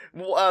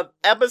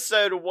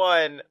episode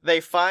 1,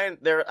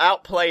 they're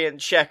out playing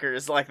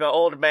checkers like the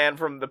old man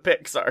from the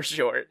Pixar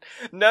short.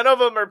 None of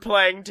them are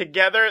playing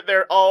together.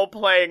 They're all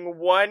playing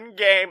one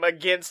game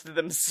against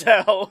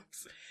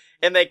themselves.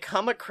 And they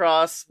come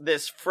across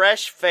this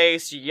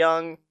fresh-faced,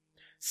 young,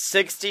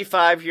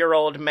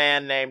 65-year-old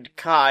man named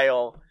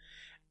Kyle.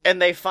 And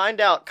they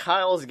find out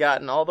Kyle's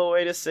gotten all the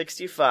way to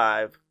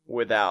 65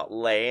 without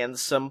laying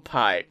some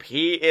pipe.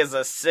 He is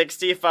a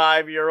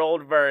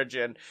 65-year-old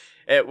virgin.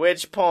 At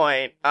which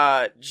point,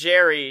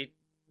 Jerry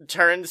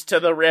turns to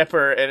the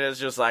Ripper and is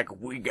just like,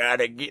 we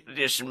gotta get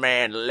this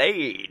man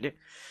laid.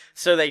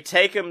 So they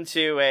take him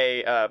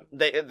to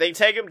they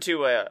take him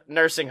to a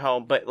nursing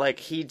home, but like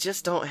he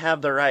just don't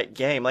have the right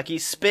game. Like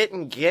he's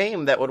spitting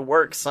game that would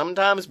work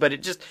sometimes, but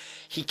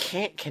he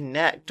can't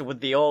connect with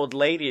the old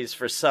ladies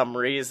for some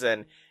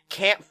reason.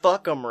 Can't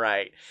fuck them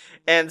right.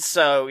 And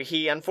so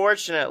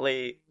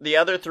unfortunately, the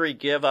other 3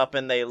 give up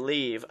and they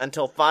leave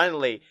until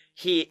finally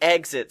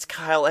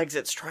Kyle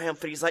exits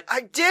triumphant. He's like,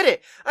 I did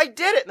it! And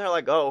they're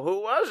like, oh,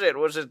 who was it?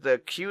 Was it the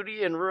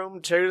cutie in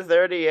room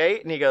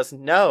 238? And he goes,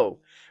 no.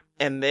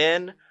 And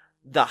then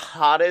the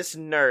hottest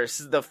nurse,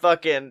 the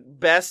fucking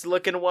best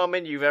looking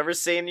woman you've ever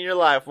seen in your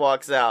life,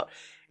 walks out.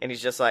 And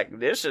he's just like,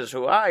 this is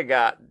who I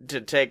got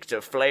to take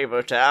to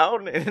Flavor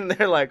Town. And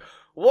they're like,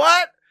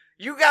 what?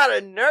 You got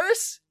a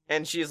nurse?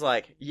 And she's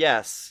like,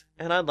 yes.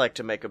 And I'd like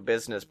to make a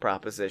business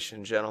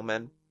proposition,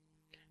 gentlemen.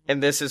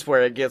 And this is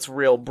where it gets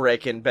real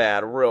Breaking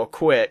Bad real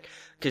quick.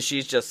 Because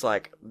she's just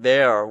like,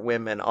 there are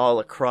women all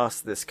across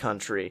this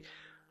country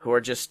who are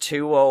just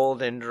too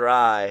old and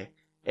dry.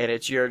 And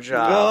it's your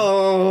job.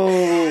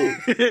 No!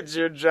 It's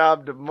your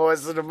job to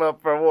moisten them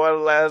up for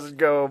one last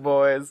go,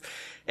 boys.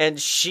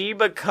 And she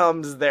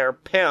becomes their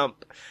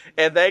pimp.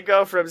 And they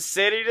go from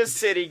city to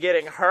city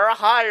getting her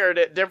hired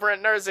at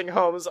different nursing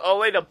homes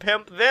only to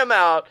pimp them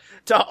out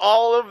to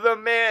all of the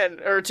men,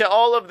 or to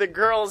all of the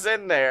girls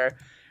in there.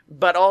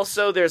 But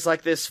also there's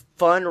like this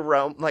fun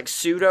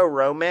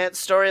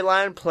pseudo-romance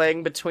storyline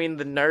playing between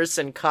the nurse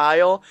and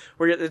Kyle,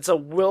 where it's a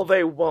will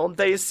they, won't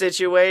they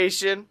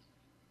situation.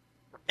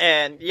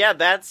 And yeah,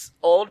 that's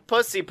Old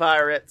Pussy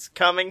Pirates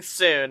coming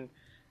soon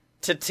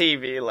to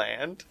TV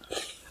land.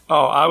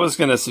 Oh, I was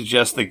going to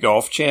suggest the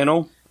Golf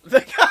Channel.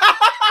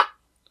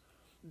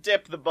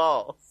 Dip the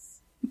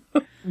balls.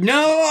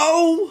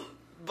 No!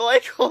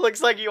 Blake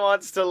looks like he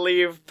wants to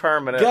leave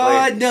permanently.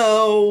 God,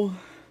 no.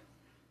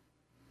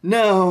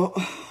 No.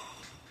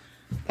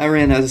 I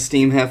ran out of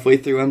steam halfway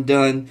through. I'm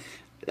done.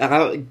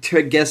 I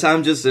guess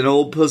I'm just an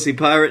old pussy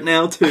pirate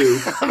now, too.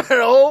 I'm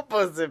an old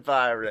pussy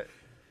pirate.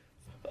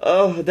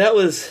 Oh, that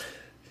was...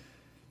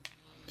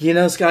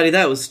 Scotty,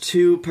 that was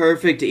too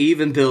perfect to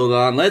even build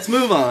on. Let's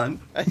move on.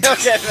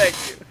 Okay, thank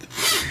you.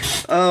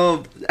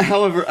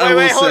 However,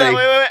 Hold on,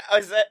 wait.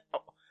 Is that...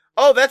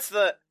 Oh, that's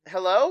the...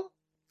 Hello?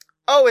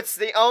 Oh, it's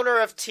the owner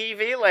of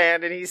TV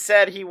Land, and he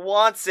said he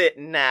wants it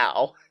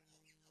now.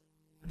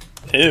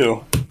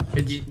 Ew.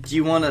 Do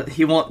you want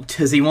to...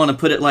 Does he want to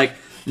put it like,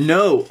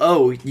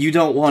 no, you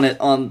don't want it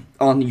on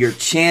your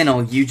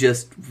channel, you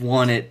just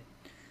want it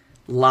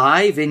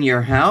live in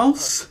your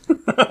house?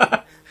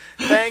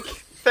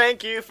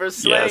 Thank you for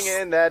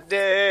swinging that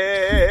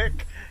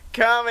dick,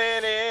 coming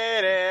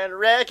in and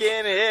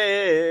wrecking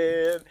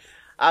it.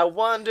 I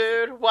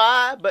wondered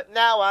why, but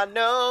now I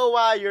know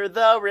why you're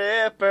the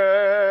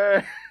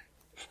Ripper.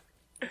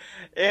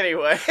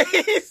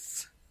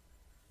 Anyways.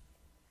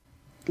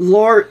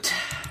 Lord.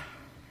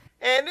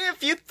 And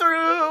if you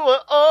threw an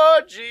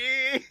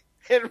orgy,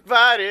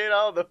 invited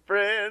all the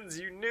friends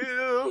you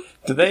knew.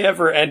 Did they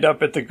ever end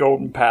up at the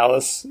Golden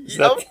Palace?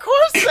 Of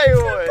course they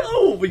would.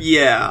 Oh,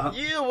 yeah.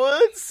 You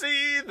would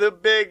see the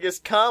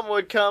biggest cum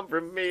would come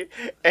from me.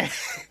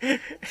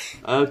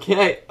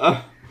 Okay.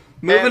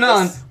 Moving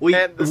on. We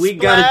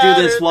gotta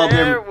do this while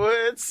they're...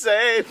 would and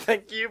say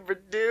thank you for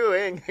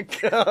doing a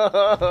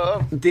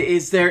come.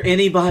 Is there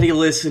anybody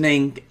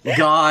listening?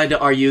 God,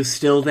 are you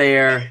still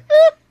there?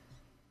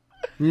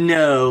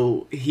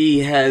 No, he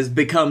has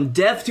become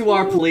deaf to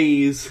our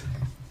pleas.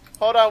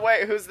 Hold on,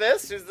 wait, who's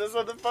this? Who's this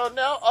on the phone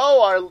now?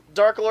 Oh, our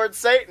Dark Lord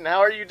Satan, how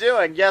are you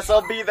doing? Yes,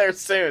 I'll be there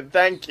soon,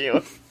 thank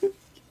you.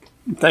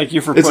 Thank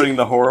you for putting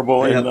the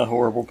horrible in the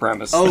horrible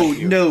premise. Oh,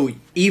 no,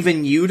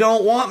 even you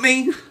don't want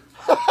me?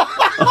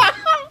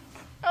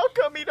 How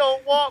come you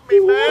don't want me,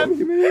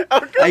 man?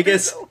 How come I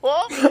guess you don't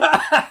want me?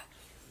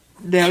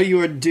 now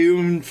you are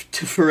doomed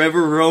to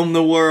forever roam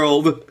the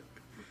world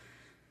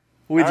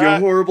with your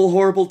horrible,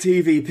 horrible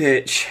TV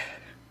pitch.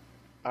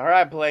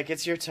 Alright, Blake,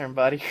 it's your turn,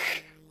 buddy.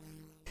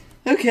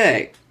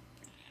 Okay.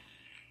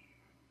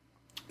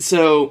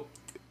 So,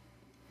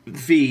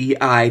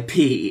 VIP,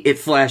 it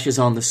flashes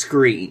on the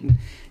screen.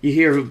 You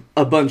hear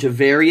a bunch of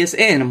various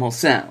animal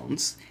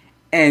sounds,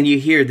 and you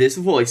hear this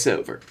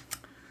voiceover.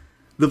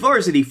 The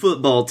varsity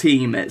football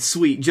team at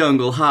Sweet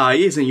Jungle High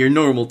isn't your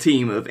normal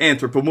team of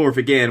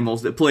anthropomorphic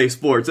animals that play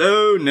sports.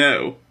 Oh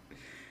no.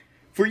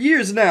 For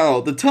years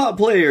now, the top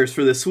players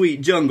for the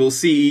Sweet Jungle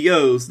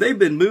CEOs, they've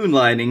been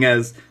moonlighting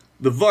as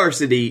the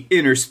Varsity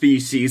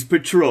Interspecies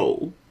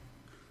Patrol.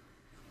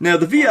 Now,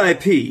 the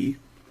VIP,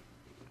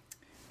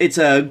 it's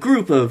a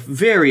group of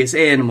various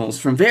animals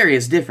from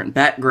various different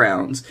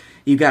backgrounds.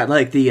 You got,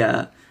 like,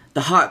 the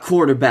hot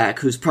quarterback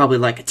who's probably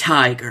like a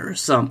tiger or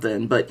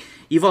something, but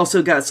you've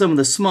also got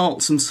some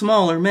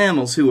smaller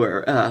mammals who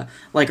are,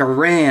 like a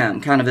ram,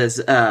 kind of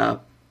as,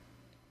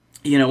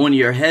 one of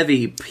your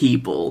heavy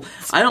people.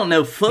 I don't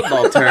know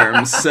football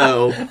terms,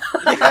 so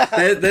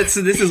this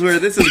is where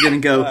this is gonna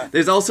go.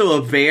 There's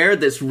also a bear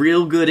that's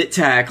real good at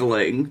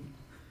tackling.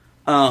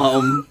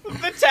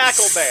 The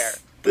tackle bear.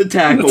 The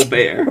tackle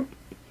bear.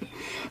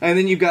 And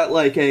then you've got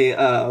like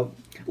a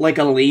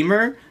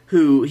lemur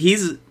who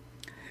he's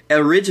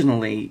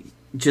originally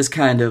just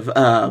kind of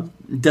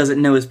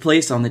doesn't know his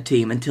place on the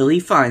team until he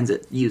finds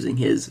it using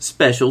his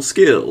special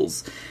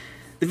skills.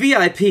 The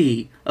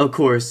VIP, of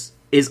course,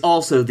 is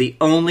also the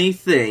only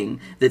thing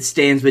that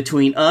stands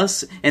between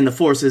us and the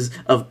forces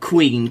of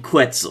Queen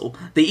Quetzal,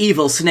 the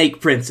evil snake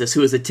princess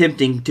who is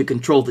attempting to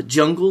control the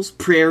jungles,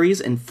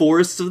 prairies, and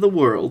forests of the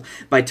world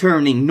by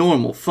turning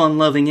normal,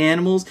 fun-loving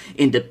animals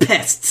into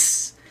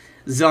pests,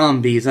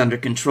 zombies under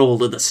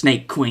control of the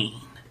Snake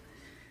Queen.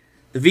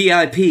 The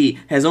VIP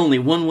has only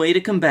one way to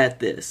combat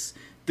this,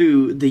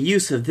 through the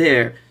use of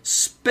their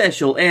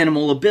special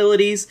animal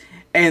abilities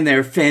and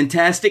their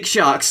fantastic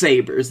shock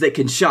sabers that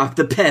can shock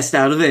the pest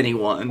out of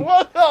anyone.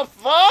 What the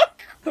fuck?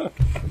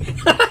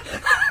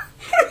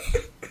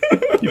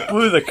 You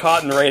blew the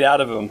cotton right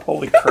out of him.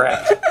 Holy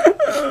crap.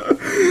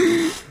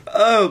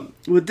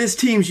 With this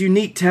team's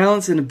unique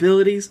talents and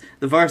abilities,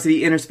 the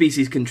Varsity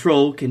Interspecies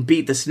Control can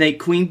beat the Snake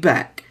Queen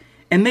back,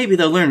 and maybe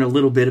they'll learn a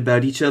little bit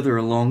about each other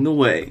along the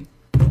way.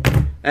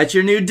 That's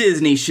your new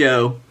Disney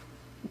show.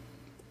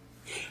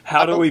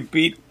 How do we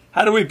beat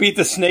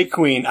the Snake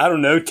Queen? I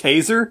don't know,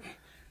 taser?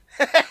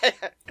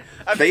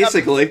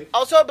 Basically.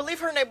 Also, I believe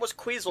her name was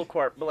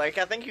Queaselcorp, Blake.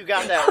 I think you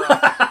got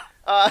that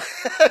wrong.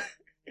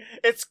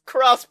 It's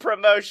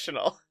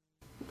cross-promotional.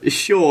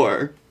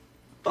 Sure.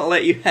 I'll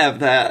let you have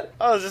that.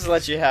 I'll just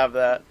let you have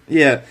that.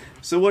 Yeah.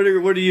 So what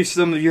are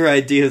some of your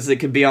ideas that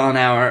could be on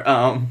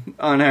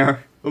our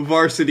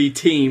varsity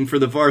team for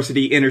the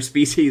Varsity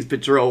Interspecies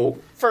Patrol?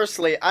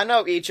 Firstly, I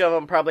know each of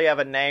them probably have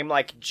a name,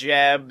 like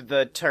Jeb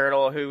the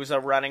turtle, who's a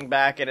running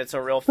back, and it's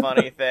a real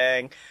funny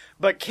thing.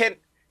 But can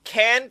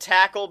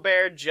Tackle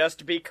Bear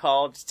just be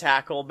called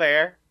Tackle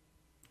Bear?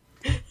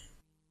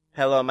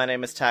 Hello, my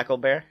name is Tackle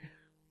Bear.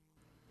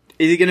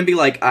 Is he gonna be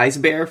like Ice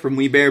Bear from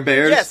We Bare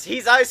Bears? Yes,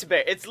 he's Ice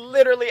Bear. It's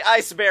literally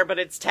Ice Bear, but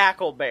it's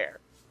Tackle Bear.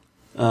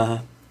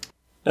 Now,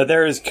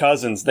 they're his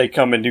cousins. They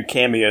come and do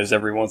cameos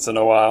every once in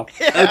a while.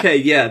 Yeah. Okay,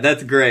 yeah,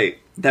 that's great.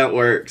 That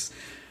works.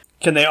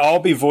 Can they all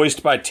be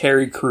voiced by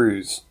Terry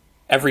Crews?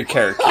 Every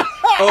character.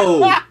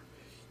 Oh,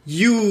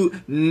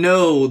 you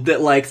know that,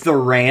 like, the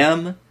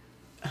ram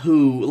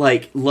who,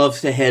 like,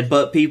 loves to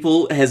headbutt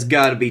people has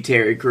got to be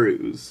Terry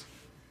Crews.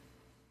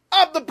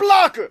 I'm the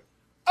blocker!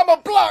 I'm a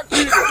block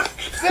keeper!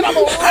 Then I'm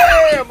a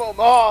ram them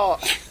all!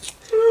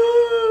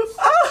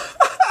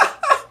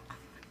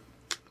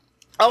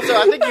 Also,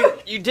 I think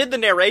you did the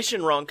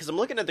narration wrong, because I'm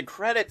looking at the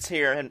credits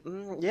here,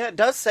 and yeah, it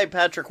does say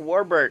Patrick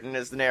Warburton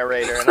is the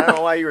narrator, and I don't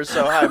know why you were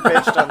so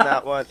high-pitched on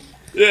that one.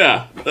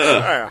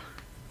 Yeah.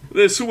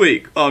 This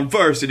week on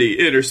Varsity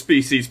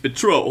Interspecies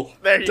Patrol,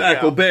 There you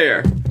Tackle go.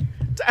 Bear.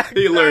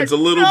 He learns a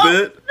little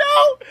bit.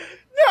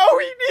 No,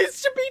 he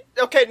needs to be...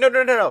 Okay,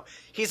 no.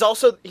 He's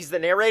the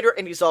narrator,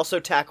 and he's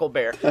also Tackle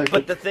Bear. Okay.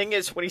 But the thing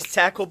is, when he's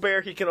Tackle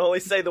Bear, he can only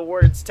say the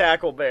words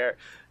Tackle Bear.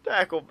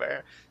 Tackle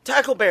Bear.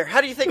 Tackle Bear,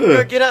 how do you think we're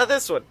gonna get out of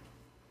this one?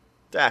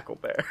 Tackle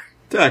Bear.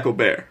 Tackle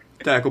Bear.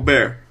 Tackle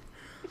Bear.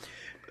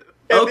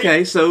 And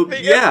Okay, so,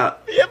 yeah.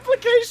 The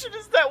implication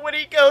is that when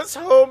he goes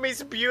home,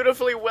 he's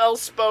beautifully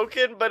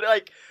well-spoken, but,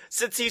 like,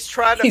 since he's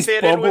trying to He's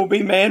fit in with...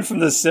 Bumblebee Man from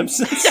The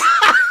Simpsons.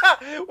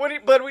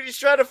 But when he's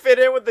trying to fit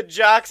in with the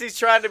jocks, he's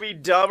trying to be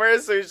dumber,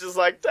 so he's just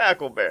like,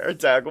 tackle bear,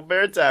 tackle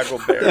bear,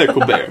 tackle bear.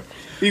 Tackle bear.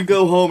 You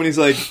go home and he's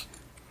like,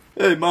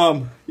 hey,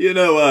 Mom, it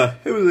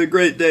was a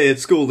great day at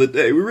school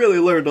today. We really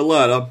learned a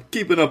lot. I'm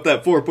keeping up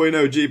that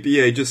 4.0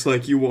 GPA just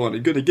like you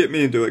wanted. Gonna get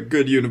me into a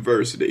good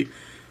university.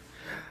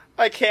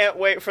 I can't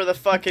wait for the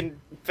fucking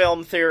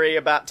film theory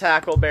about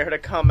Tackle Bear to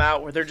come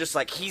out where they're just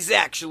like, he's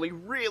actually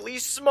really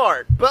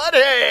smart, but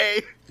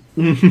hey!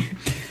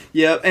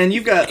 Yeah, and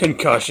you've got...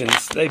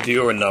 Concussions. They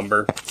do a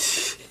number.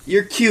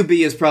 Your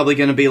QB is probably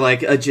going to be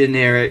like a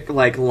generic,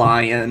 like,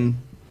 lion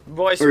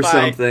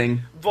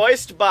something.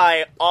 Voiced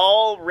by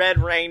all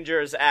Red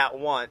Rangers at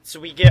once.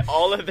 We get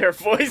all of their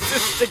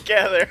voices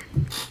together.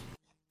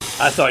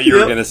 I thought you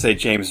were going to say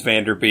James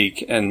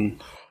Vanderbeek,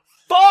 and...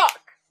 Fuck!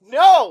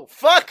 No!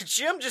 Fuck!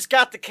 Jim just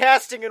got the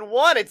casting in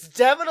one. It's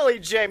definitely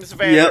James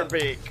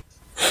Vanderbeek.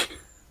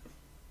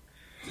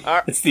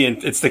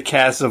 It's the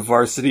cast of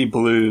Varsity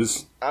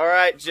Blues.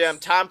 Alright, Jim.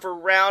 Time for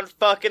round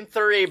fucking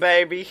 3,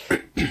 baby.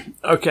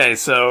 Okay,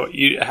 so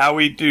how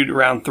we do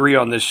round 3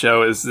 on this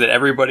show is that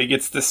everybody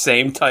gets the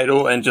same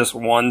title and just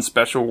one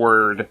special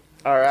word.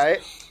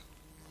 Alright.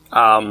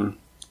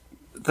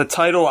 The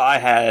title I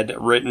had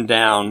written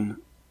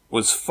down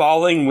was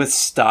Falling with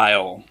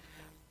Style.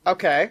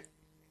 Okay.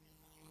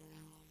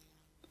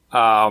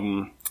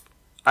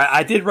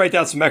 I did write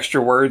down some extra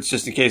words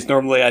just in case.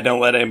 Normally I don't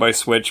let anybody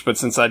switch, but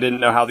since I didn't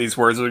know how these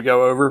words would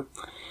go over.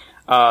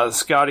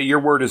 Scotty, your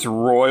word is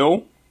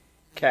royal.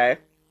 Okay.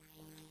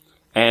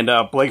 And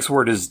Blake's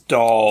word is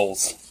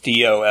dolls.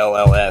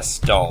 D-O-L-L-S,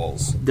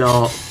 dolls.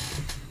 Doll.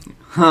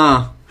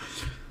 Huh.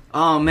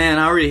 Oh man,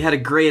 I already had a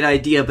great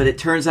idea, but it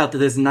turns out that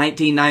this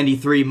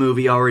 1993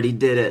 movie already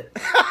did it.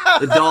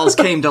 The dolls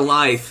came to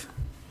life.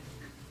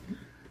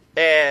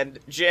 And,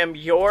 Jim,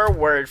 your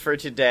word for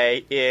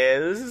today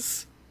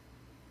is...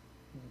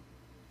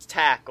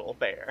 Tackle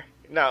bear.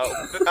 No,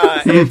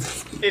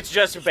 it's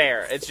just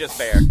bear. It's just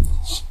bear.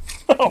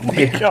 Oh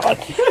my god.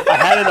 I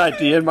had an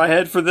idea in my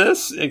head for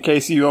this, in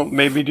case you don't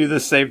maybe do the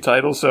same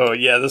title, so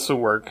yeah, this will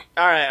work.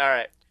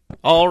 Alright.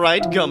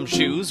 Alright,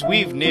 Gumshoes,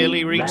 we've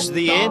nearly reached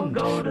the end.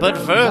 But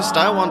first,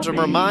 I want to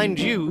remind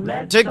you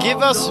to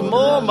give us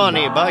more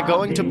money by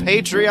going to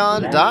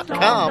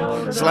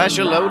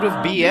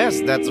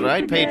patreon.com/aloadofbs. That's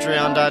right,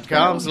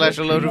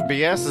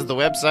 patreon.com/aloadofbs is the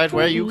website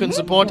where you can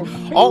support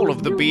all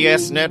of the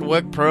BS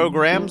Network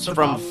programs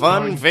from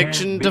Fun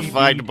Fiction to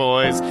Fight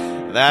Boys.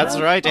 That's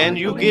right, and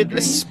you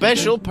get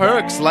special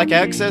perks like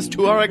access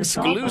to our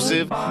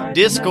exclusive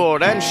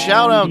Discord and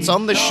shoutouts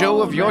on the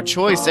show of your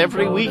choice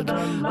every week,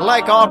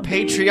 like our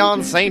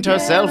Patreon saint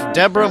herself,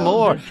 Deborah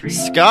Moore,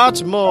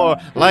 Scott Moore,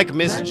 like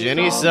Miss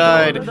Jenny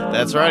Side.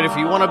 That's right, if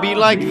you want to be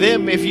like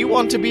them, if you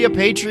want to be a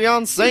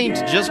Patreon saint,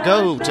 just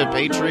go to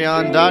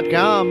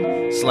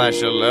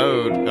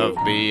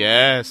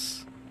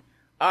patreon.com/aloadofbs.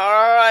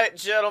 Alright,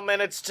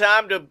 gentlemen, it's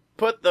time to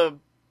put the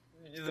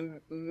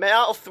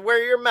mouth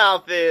where your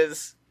mouth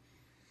is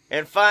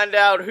and find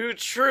out who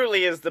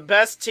truly is the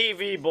best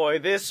TV boy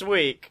this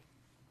week.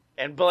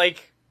 And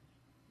Blake,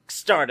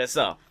 start us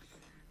off.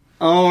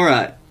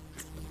 Alright.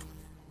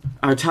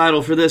 Our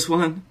title for this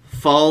one,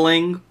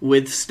 Falling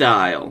with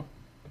Style.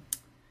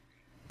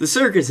 The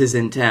circus is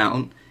in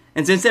town,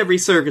 and since every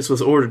circus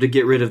was ordered to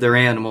get rid of their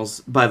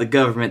animals by the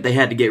government, they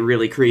had to get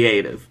really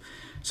creative.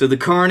 So the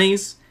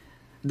carnies,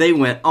 they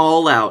went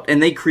all out,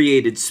 and they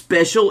created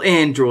special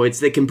androids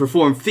that can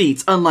perform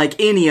feats unlike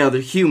any other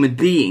human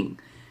being.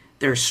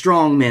 They're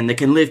strong men that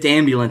can lift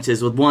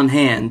ambulances with one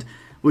hand,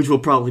 which will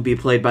probably be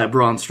played by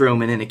Braun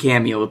Strowman in a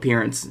cameo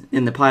appearance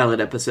in the pilot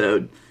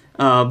episode.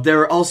 There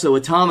are also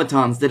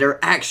automatons that are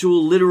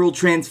actual literal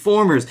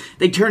transformers.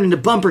 They turn into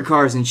bumper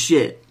cars and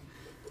shit.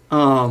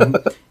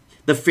 The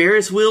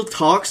Ferris wheel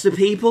talks to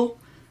people.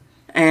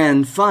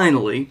 And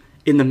finally,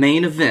 in the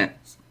main event,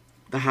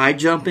 the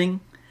high-jumping,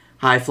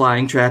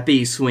 high-flying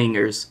trapeze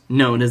swingers,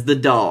 known as the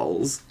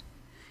dolls.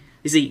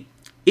 You see,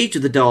 each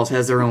of the dolls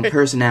has their own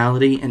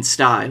personality and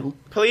style.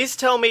 Please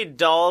tell me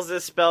dolls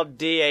is spelled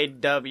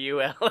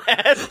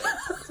D-A-W-L-S.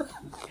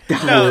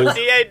 No,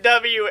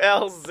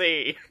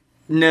 D-A-W-L-Z.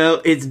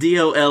 No, it's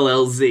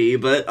D-O-L-L-Z,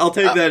 but I'll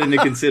take that into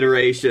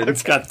consideration.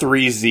 It's got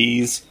 3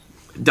 Z's.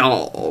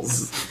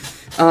 Dolls.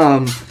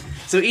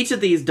 So each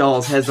of these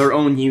dolls has their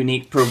own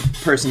unique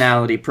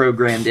personality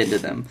programmed into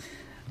them.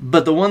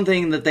 But the one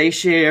thing that they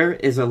share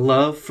is a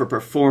love for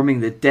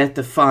performing the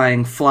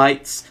death-defying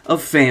flights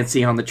of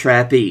fancy on the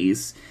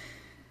trapeze.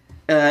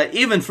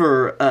 Even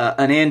for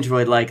an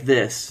android like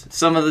this,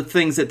 some of the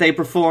things that they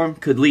perform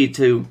could lead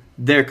to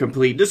their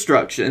complete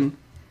destruction.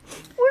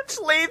 Which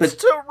leads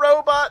to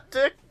Robot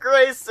Dick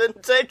Grayson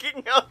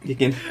taking up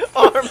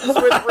arms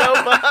with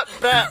Robot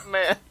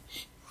Batman.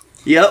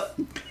 Yep.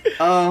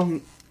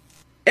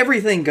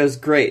 Everything goes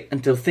great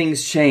until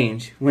things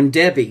change when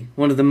Debbie,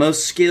 one of the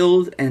most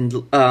skilled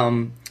and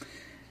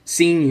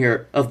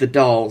senior of the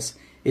dolls,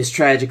 is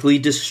tragically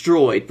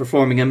destroyed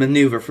performing a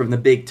maneuver from the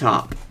big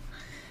top.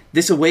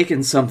 This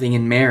awakens something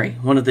in Mary,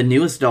 one of the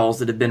newest dolls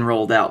that have been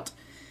rolled out.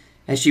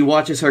 as she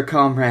watches her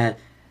comrade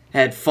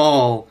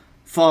fall,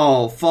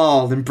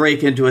 then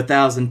break into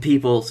 1,000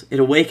 peoples, it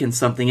awakens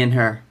something in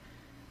her.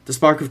 The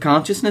spark of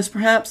consciousness,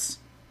 perhaps?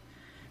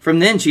 From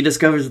then, she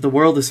discovers that the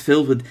world is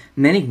filled with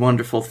many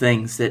wonderful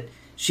things that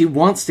she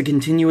wants to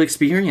continue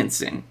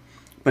experiencing.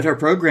 But her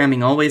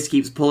programming always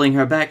keeps pulling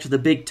her back to the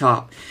big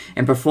top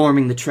and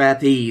performing the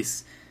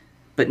trapeze.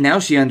 But now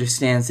she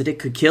understands that it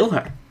could kill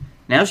her.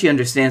 Now she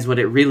understands what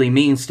it really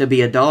means to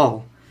be a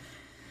doll.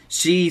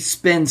 She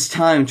spends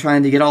time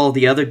trying to get all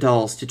the other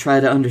dolls to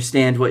try to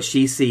understand what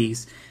she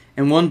sees.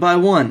 And one by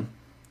one,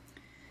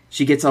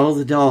 she gets all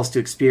the dolls to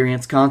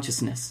experience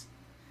consciousness.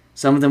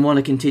 Some of them want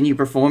to continue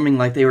performing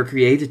like they were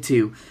created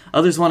to.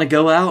 Others want to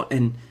go out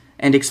and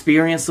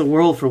experience the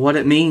world for what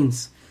it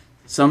means.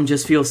 Some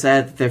just feel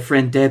sad that their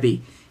friend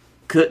Debbie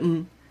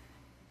couldn't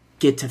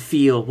get to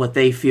feel what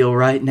they feel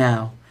right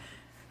now.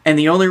 And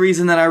the only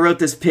reason that I wrote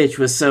this pitch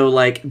was so,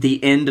 like,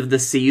 the end of the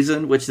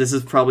season, which this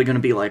is probably going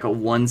to be like a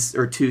 1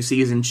 or 2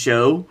 season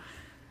show,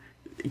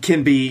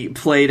 can be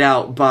played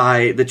out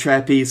by the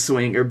trapeze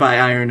swing or by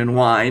Iron and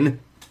Wine.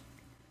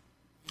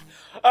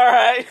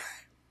 Alright.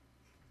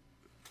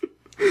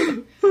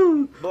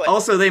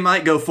 Also, they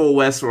might go full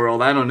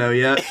Westworld. I don't know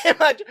yet.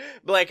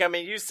 Blake, I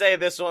mean, you say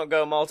this won't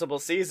go multiple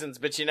seasons,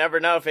 but you never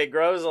know. If it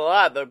grows a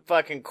lot, the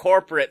fucking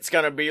corporate's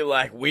gonna be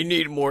like, we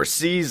need more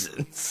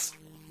seasons.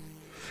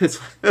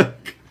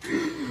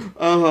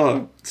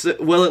 Well,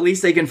 at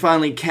least they can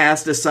finally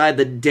cast aside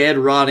the dead,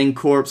 rotting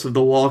corpse of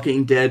The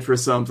Walking Dead for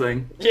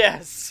something.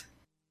 Yes.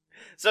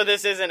 So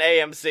this isn't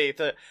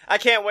AMC. I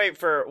can't wait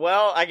for,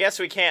 well, I guess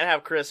we can't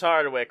have Chris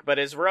Hardwick, but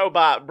his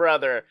robot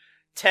brother,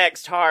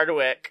 Tex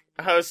Hardwick,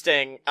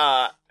 hosting,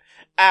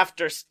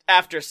 After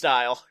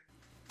Style.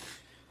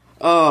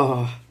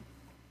 Oh.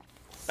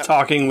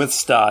 Talking with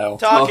style.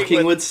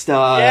 Talking with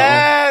style.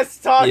 Yes!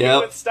 Talking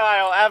with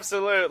style,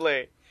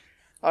 absolutely.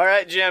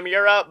 Alright, Jim,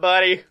 you're up,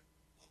 buddy.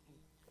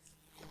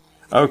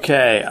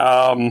 Okay,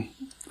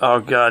 oh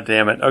god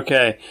damn it.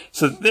 Okay,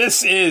 so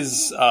this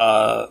is,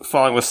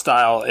 Falling with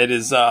Style. It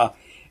is,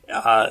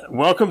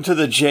 welcome to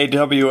the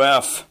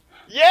JWF.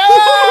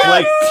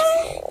 Yeah!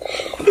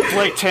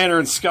 Blake Tanner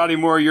and Scotty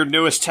Moore, your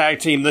newest tag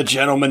team, the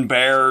Gentleman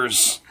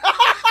Bears.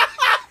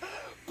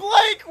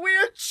 Blake, we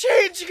are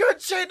changing our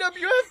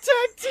JWF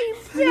tag team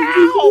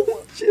now!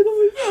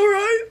 Gentlemen,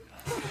 alright.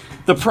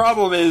 The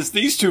problem is,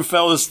 these two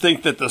fellas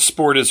think that the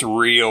sport is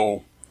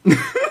real.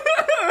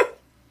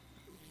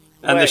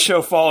 And the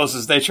show follows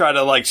as they try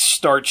to, like,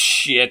 start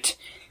throwing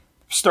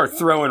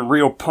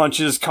real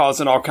punches,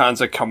 causing all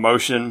kinds of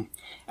commotion.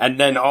 And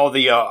then all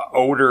the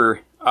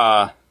older,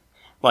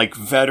 like,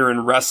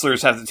 veteran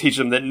wrestlers have to teach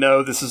them that,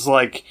 no, this is,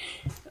 like,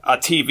 a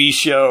TV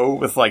show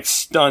with, like,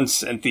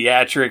 stunts and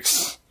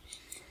theatrics.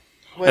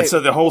 Wait, and so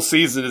the whole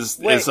season is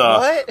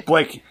what?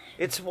 Blake.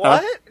 It's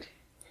what?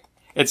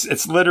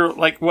 It's literally,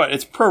 like, what?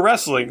 It's pro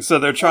wrestling, so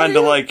they're trying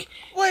to, like...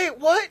 Wait,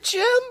 what,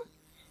 Jim?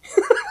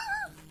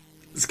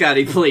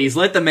 Scotty, please,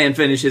 let the man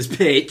finish his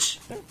pitch.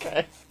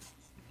 Okay.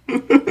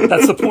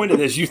 That's the point of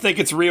this. You think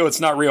it's real, it's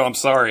not real, I'm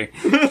sorry.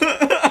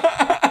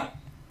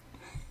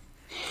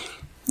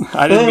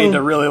 I didn't mean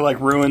to really,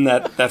 like, ruin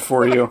that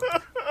for you.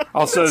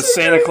 Also,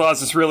 Santa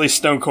Claus is really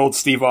Stone Cold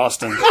Steve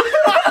Austin.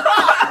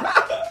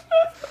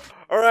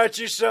 Alright,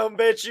 you son of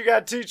a bitch, you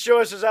got 2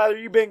 choices. Either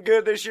you been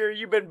good this year or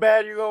you been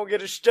bad. You're gonna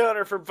get a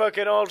stunner from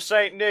fucking old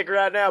Saint Nick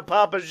right now.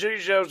 Papa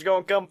Gijo's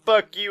gonna come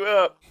fuck you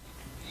up.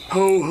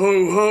 Ho,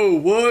 ho, ho,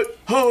 what?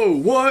 Ho,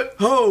 what?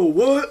 Ho,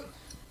 what?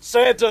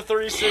 Santa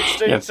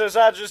 316 says,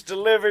 I just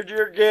delivered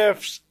your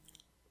gifts.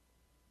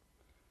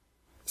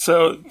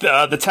 So,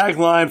 the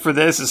tagline for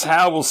this is,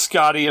 how will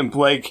Scotty and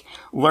Blake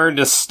learn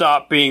to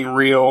stop being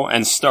real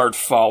and start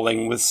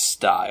falling with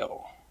style?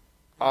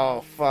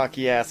 Oh, fuck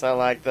yes, I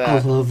like that. I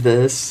love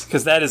this.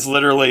 Because that is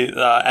literally,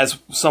 as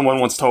someone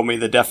once told me,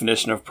 the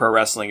definition of pro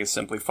wrestling is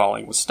simply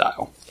falling with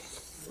style.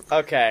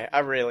 Okay, I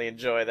really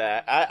enjoy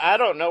that. I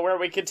don't know where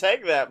we could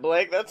take that,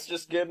 Blake. That's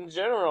just good in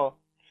general.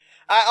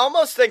 I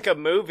almost think a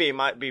movie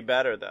might be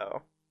better,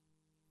 though.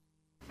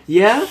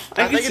 Yeah,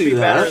 I can think see it'd be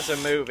better that. as a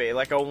movie,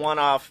 like a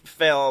one-off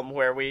film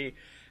where we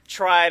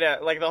try to,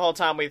 like, the whole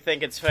time we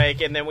think it's fake,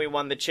 and then we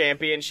won the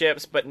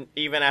championships, but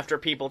even after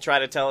people try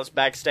to tell us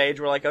backstage,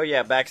 we're like, oh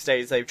yeah,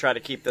 backstage they've tried to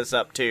keep this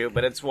up too,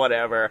 but it's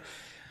whatever.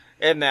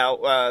 And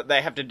now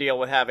they have to deal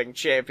with having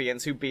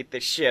champions who beat the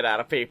shit out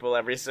of people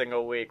every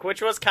single week,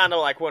 which was kind of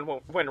like when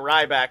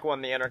Ryback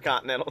won the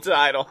Intercontinental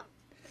title.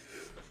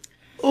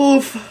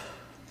 Oof.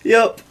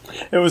 Yep.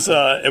 It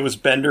was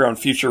Bender on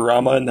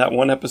Futurama in that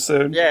one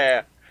episode.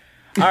 Yeah.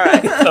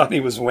 Alright. Thought he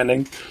was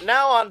winning.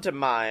 Now on to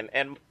mine,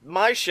 and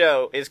my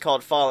show is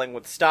called Falling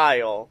with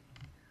Style,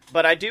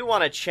 but I do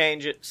want to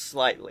change it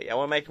slightly. I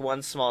want to make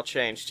one small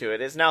change to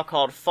it. It's now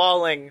called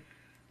Falling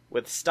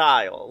with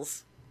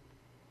Styles.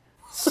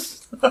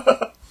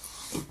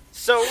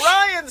 So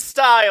Ryan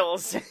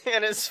Stiles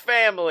and his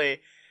family,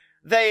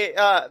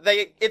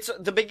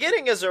 the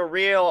beginning is a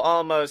real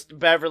almost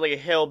Beverly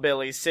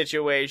Hillbillies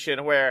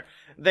situation where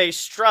they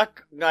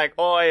struck like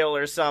oil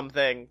or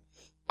something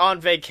on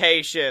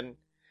vacation,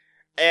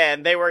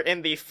 and they were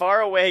in the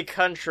faraway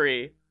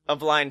country of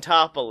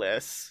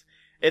Linetopolis.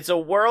 It's a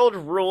world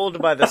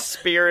ruled by the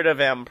spirit of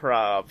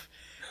improv.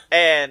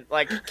 And,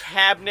 like,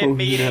 cabinet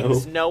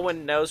meetings, no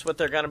one knows what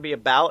they're gonna be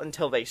about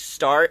until they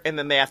start, and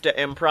then they have to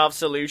improv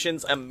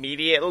solutions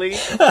immediately.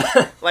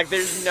 Like,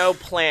 there's no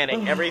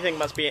planning. Everything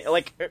must be,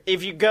 like,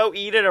 if you go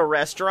eat at a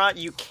restaurant,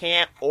 you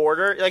can't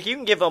order. Like, you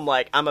can give them,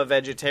 like, I'm a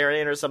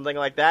vegetarian or something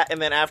like that, and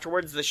then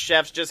afterwards the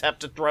chefs just have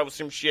to throw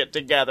some shit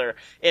together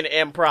and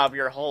improv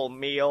your whole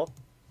meal.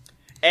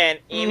 And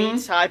any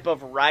type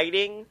of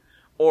writing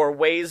or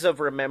ways of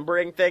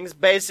remembering things,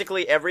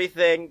 basically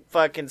everything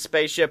fucking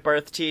Spaceship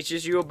Earth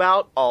teaches you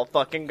about, all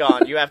fucking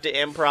gone. You have to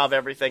improv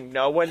everything.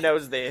 No one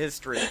knows the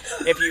history.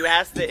 If you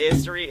ask the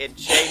history, it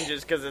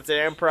changes because it's an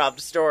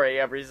improv story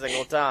every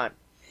single time.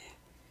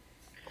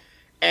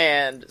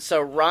 And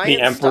so Ryan...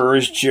 The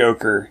Emperor's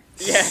Joker.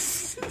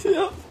 Yes.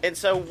 And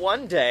so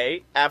one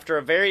day, after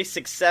a very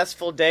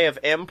successful day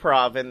of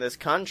improv in this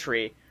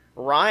country,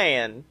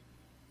 Ryan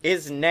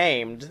is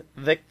named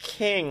the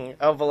King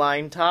of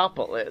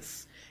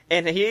Linetopolis.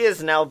 And he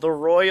is now the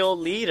royal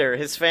leader.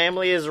 His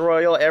family is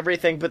royal,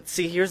 everything. But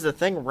see, here's the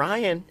thing,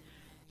 Ryan,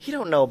 he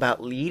don't know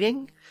about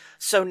leading.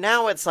 So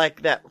now it's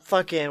like that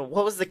fucking,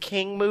 what was the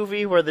King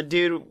movie where the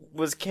dude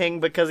was king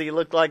because he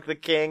looked like the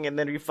king and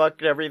then he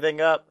fucked everything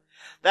up?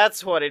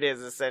 That's what it is,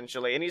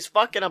 essentially. And he's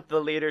fucking up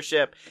the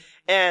leadership.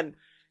 And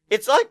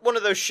it's like one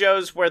of those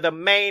shows where the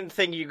main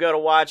thing you go to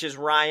watch is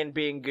Ryan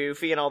being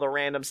goofy and all the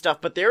random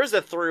stuff. But there is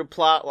a through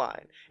plot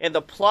line. And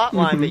the plot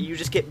line that you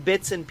just get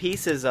bits and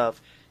pieces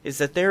of is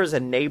that there is a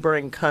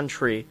neighboring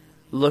country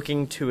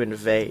looking to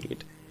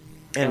invade.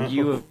 And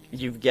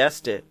you've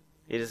guessed it.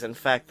 It is in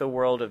fact the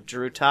world of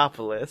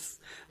Drewtopolis,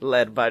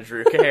 led by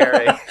Drew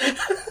Carey.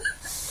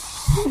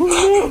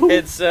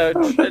 It's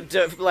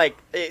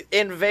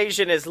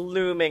invasion is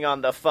looming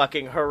on the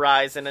fucking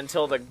horizon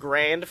until the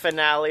grand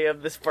finale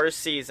of this first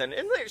season.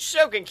 And the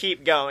show can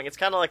keep going. It's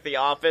kind of like The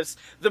Office.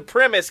 The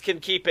premise can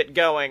keep it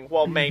going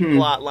while main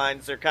plot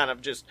lines are kind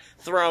of just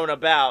thrown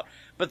about.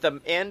 But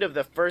the end of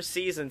the first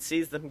season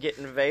sees them get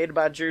invaded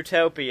by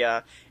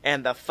Drewtopia,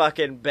 and the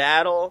fucking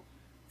battle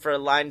for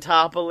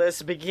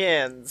Linetopolis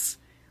begins,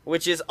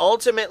 which is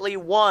ultimately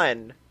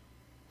won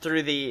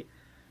through the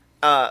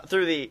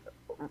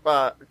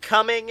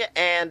coming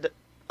and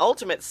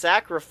ultimate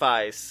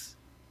sacrifice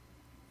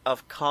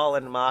of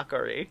Colin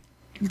Mockery.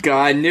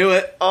 God, I knew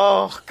it.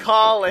 Oh,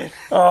 Colin.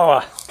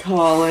 Oh,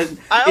 Colin.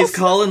 Is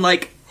Colin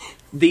like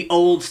the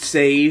old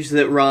sage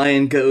that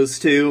Ryan goes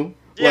to?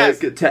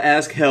 Yes. Like, to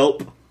ask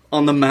help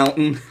on the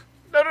mountain?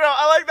 No,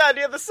 I like the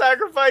idea the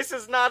sacrifice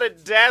is not a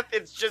death,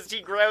 it's just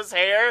he grows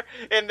hair,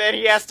 and then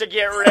he has to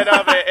get rid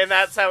of it, and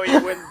that's how he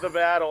wins the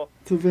battle.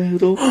 The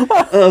battle?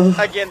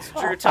 Against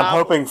Drewtopolis. I'm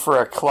hoping for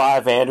a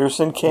Clive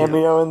Anderson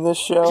cameo in this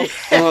show.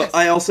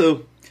 I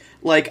also...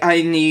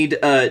 I need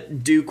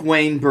Duke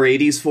Wayne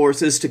Brady's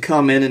forces to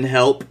come in and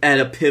help at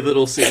a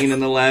pivotal scene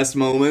in the last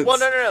moments. Well,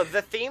 no.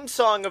 The theme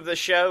song of the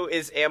show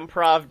is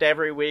improv'd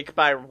every week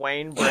by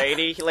Wayne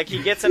Brady.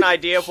 He gets an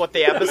idea of what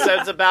the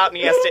episode's about, and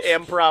he has to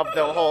improv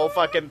the whole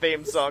fucking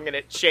theme song, and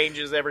it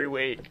changes every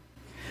week.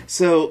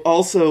 So,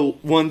 also,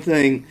 one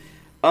thing,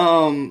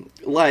 Ryan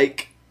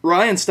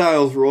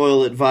Stiles'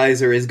 royal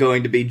advisor is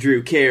going to be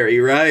Drew Carey,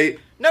 right?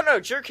 No,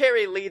 Drew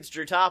Carey leads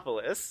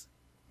Drewtopolis.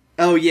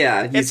 Oh,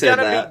 yeah, you said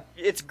that.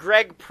 It's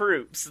Greg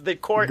Proops, the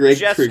court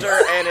jester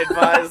and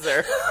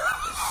advisor,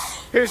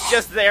 who's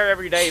just there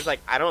every day. He's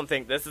like, I don't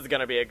think this is going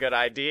to be a good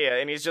idea.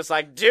 And he's just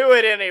like, do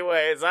it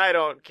anyways, I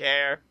don't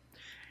care.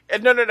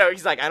 And no,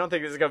 he's like, I don't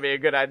think this is going to be a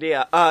good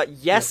idea.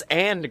 Yes,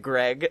 and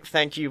Greg,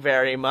 thank you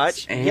very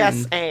much.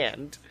 Yes,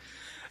 and.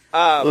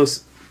 And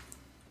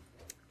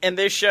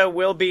this show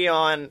will be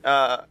on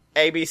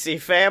ABC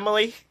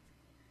Family.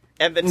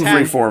 And the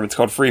Freeform. It's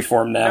called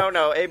Freeform now.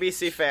 No,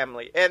 ABC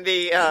Family. And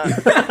the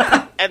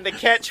and the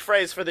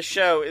catchphrase for the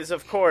show is,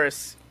 of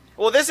course...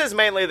 Well, this is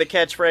mainly the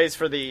catchphrase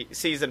for the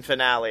season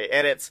finale,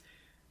 and it's,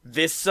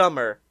 this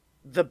summer,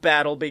 the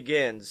battle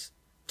begins.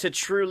 To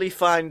truly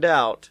find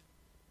out,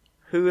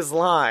 whose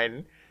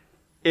line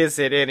is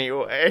it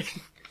anyway?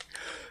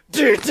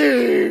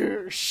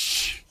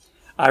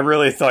 I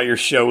really thought your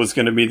show was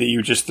going to be that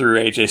you just threw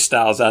AJ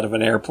Styles out of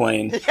an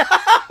airplane.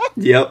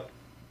 Yep.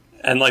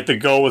 And, the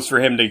goal was for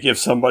him to give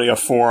somebody a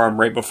forearm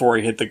right before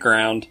he hit the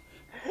ground.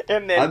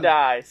 And then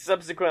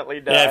subsequently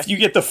die. Yeah, if you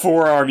get the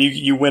forearm,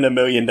 you win $1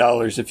 million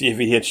if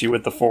he hits you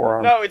with the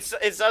forearm. No,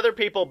 it's other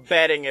people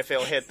betting if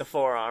he'll hit the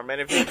forearm. And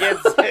if he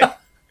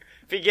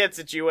gets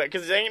it, you win.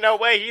 Because there ain't no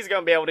way he's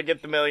going to be able to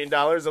get the $1 million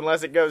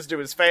unless it goes to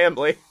his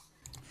family.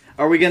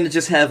 Are we going to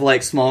just have,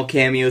 small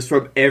cameos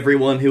from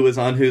everyone who was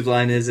on Whose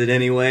Line Is It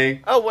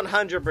Anyway? Oh,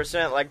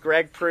 100%.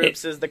 Greg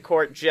Proops is the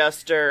court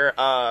jester.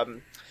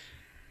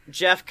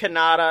 Jeff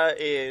Kanata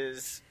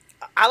is...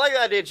 I like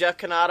the idea Jeff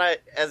Kanata,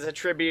 as a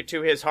tribute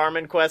to his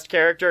Harmon Quest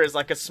character, is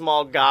a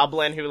small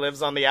goblin who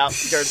lives on the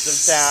outskirts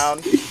of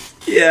town.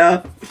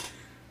 Yeah.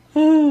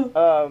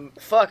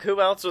 Fuck, who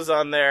else was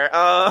on there?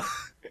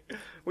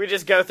 We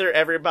just go through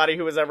everybody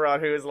who was ever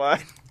on Whose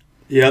Line.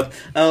 Yep.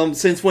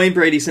 Since Wayne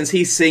Brady, since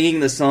he's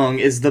singing the song,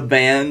 is the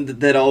band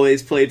that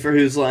always played for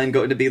Whose Line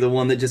going to be the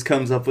one that just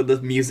comes up with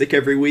the music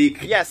every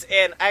week? Yes,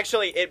 and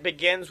actually it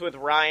begins with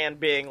Ryan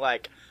being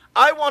like,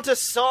 I want a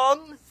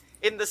song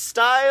in the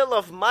style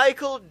of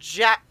Michael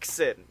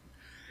Jackson.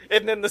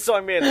 And then the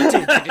song being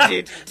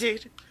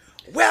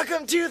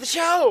welcome to the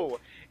show!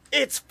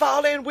 It's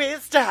falling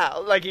with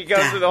style! Like, he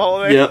goes through the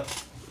whole thing. Yep.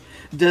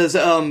 Does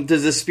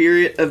the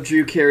spirit of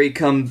Drew Carey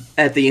come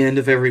at the end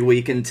of every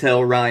week and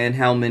tell Ryan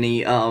how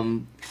many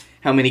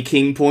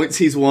king points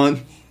he's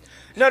won?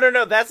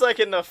 No, that's like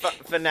in the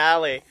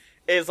finale.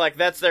 Is like,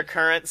 that's their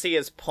currency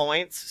is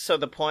points, so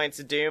the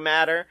points do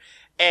matter.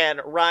 And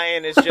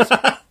Ryan is just...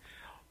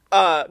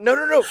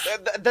 no.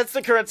 That's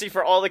the currency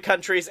for all the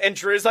countries. And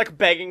Drew's like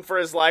begging for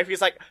his life.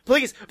 He's like,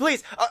 please,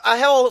 I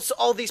have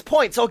all these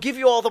points. I'll give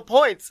you all the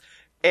points.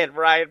 And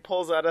Ryan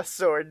pulls out a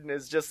sword and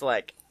is just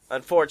like,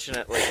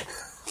 unfortunately,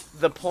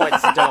 the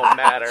points don't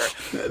matter.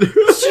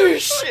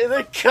 And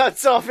it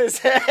cuts off his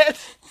head.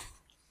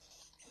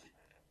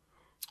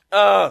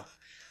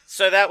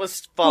 So that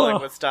was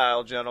Falling with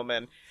Style,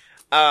 gentlemen.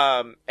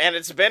 And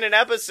it's been an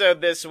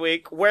episode this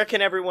week. Where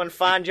can everyone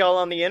find y'all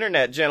on the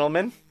internet,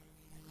 gentlemen?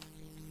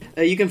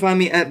 You can find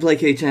me at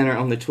Blake A. Tanner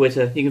on the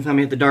Twitter. You can find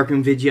me at the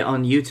Darkroom Vidya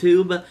on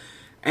YouTube.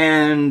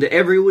 And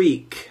every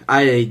week,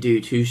 I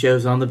do 2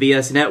 shows on the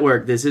BS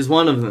Network. This is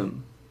one of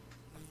them.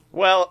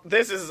 Well,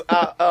 this is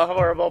a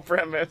horrible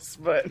premise,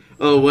 but...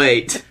 Oh,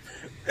 wait.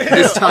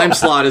 This time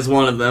slot is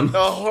one of them.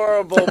 A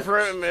horrible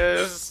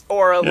premise,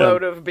 or a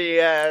load of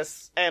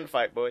BS, and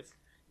Fight Boys.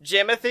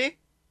 Jimothy?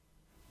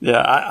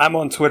 Yeah, I'm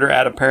on Twitter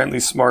at Apparently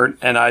Smart,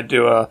 and I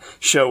do a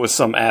show with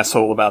some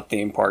asshole about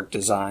theme park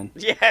design.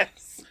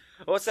 Yes!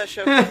 What's that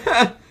show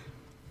called?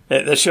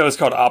 The show is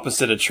called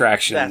Opposite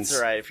Attractions.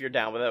 That's right. If you're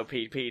down with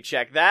OPP,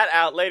 check that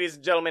out. Ladies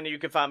and gentlemen, you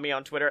can find me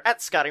on Twitter at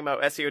ScottyMo,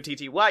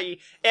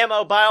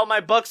 SCOTTYEMO. Buy all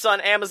my books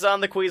on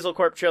Amazon, the Queasel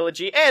Corp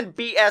Trilogy, and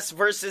BS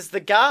versus the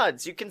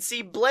Gods. You can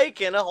see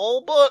Blake in a whole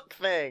book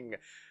thing.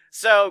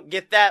 So,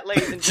 get that,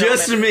 ladies and gentlemen.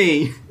 Just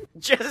me.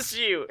 Just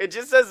you. It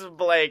just says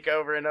Blake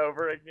over and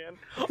over again.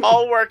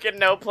 All work and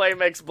no play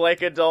makes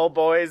Blake a dull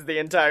boy is the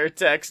entire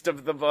text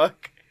of the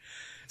book.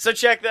 So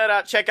check that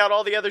out. Check out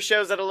all the other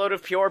shows at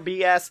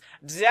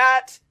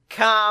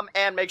aloadofpurebs.com,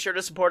 and make sure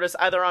to support us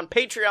either on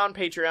Patreon,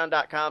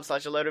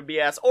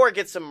 patreon.com/aloadofbs, or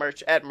get some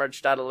merch at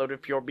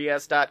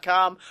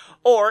merch.aloadofpurebs.com.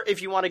 Or if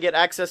you want to get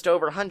access to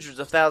over hundreds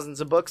of thousands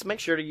of books,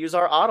 make sure to use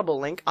our Audible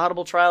link,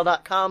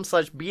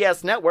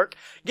 audibletrial.com/bsnetwork.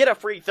 Get a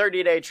free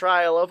 30-day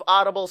trial of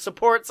Audible.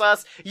 Supports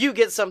us. You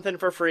get something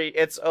for free.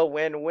 It's a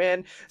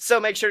win-win. So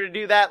make sure to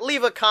do that.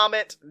 Leave a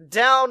comment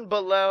down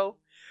below.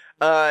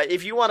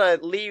 If you want to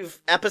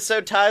leave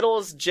episode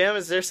titles, Jim,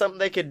 is there something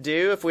they could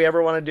do if we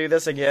ever want to do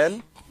this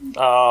again?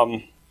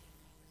 I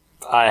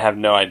have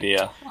no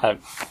idea. How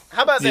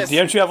about this?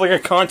 Don't you have like a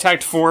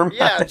contact form?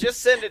 Yeah,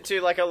 just send it to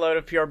like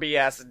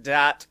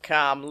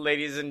aloadofpurebs.com,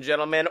 ladies and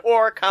gentlemen,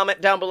 or comment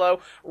down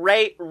below.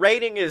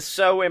 Rating is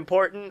so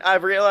important,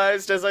 I've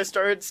realized as I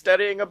started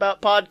studying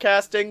about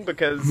podcasting,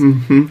 because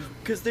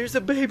there's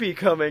a baby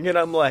coming, and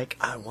I'm like,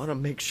 I want to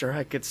make sure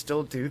I could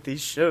still do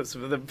these shows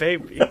with a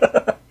baby.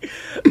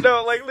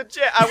 No, like,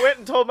 legit, I went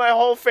and told my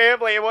whole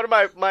family, and one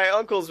of my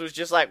uncles was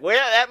just like, well,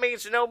 that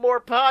means no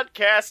more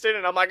podcasting,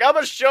 and I'm like, I'm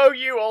gonna show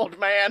you, old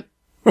man.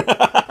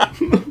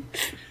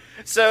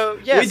 So,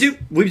 yes.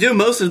 We do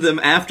most of them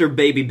after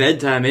baby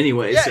bedtime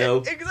anyway, yeah,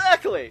 so...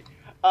 exactly.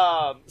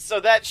 So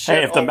that shit...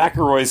 Hey, if the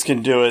McElroys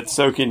can do it,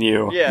 so can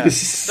you. Yeah,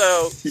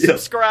 so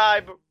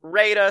subscribe,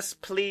 rate us,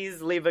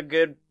 please leave a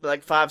good,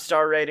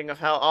 5-star rating of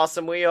how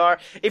awesome we are.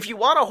 If you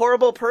want a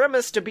horrible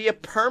premise to be a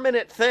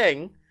permanent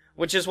thing...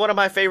 Which is one of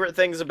my favorite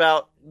things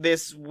about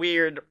this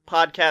weird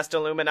podcast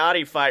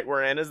Illuminati fight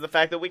we're in, is the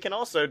fact that we can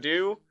also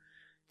do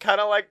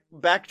kind of like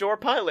backdoor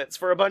pilots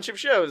for a bunch of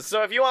shows.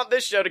 So if you want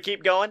this show to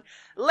keep going,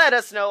 let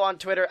us know on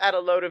Twitter at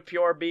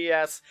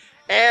 @AloadofPureBS.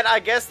 And I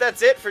guess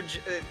that's it for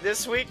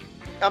this week.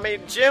 I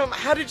mean, Jim,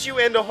 how did you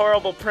end a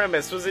horrible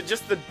premise? Was it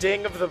just the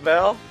ding of the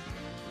bell?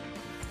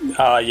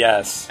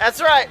 Yes.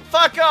 That's right.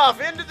 Fuck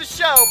off. End of the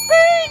show.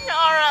 Bing!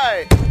 All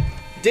right.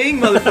 Ding,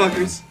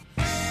 motherfuckers.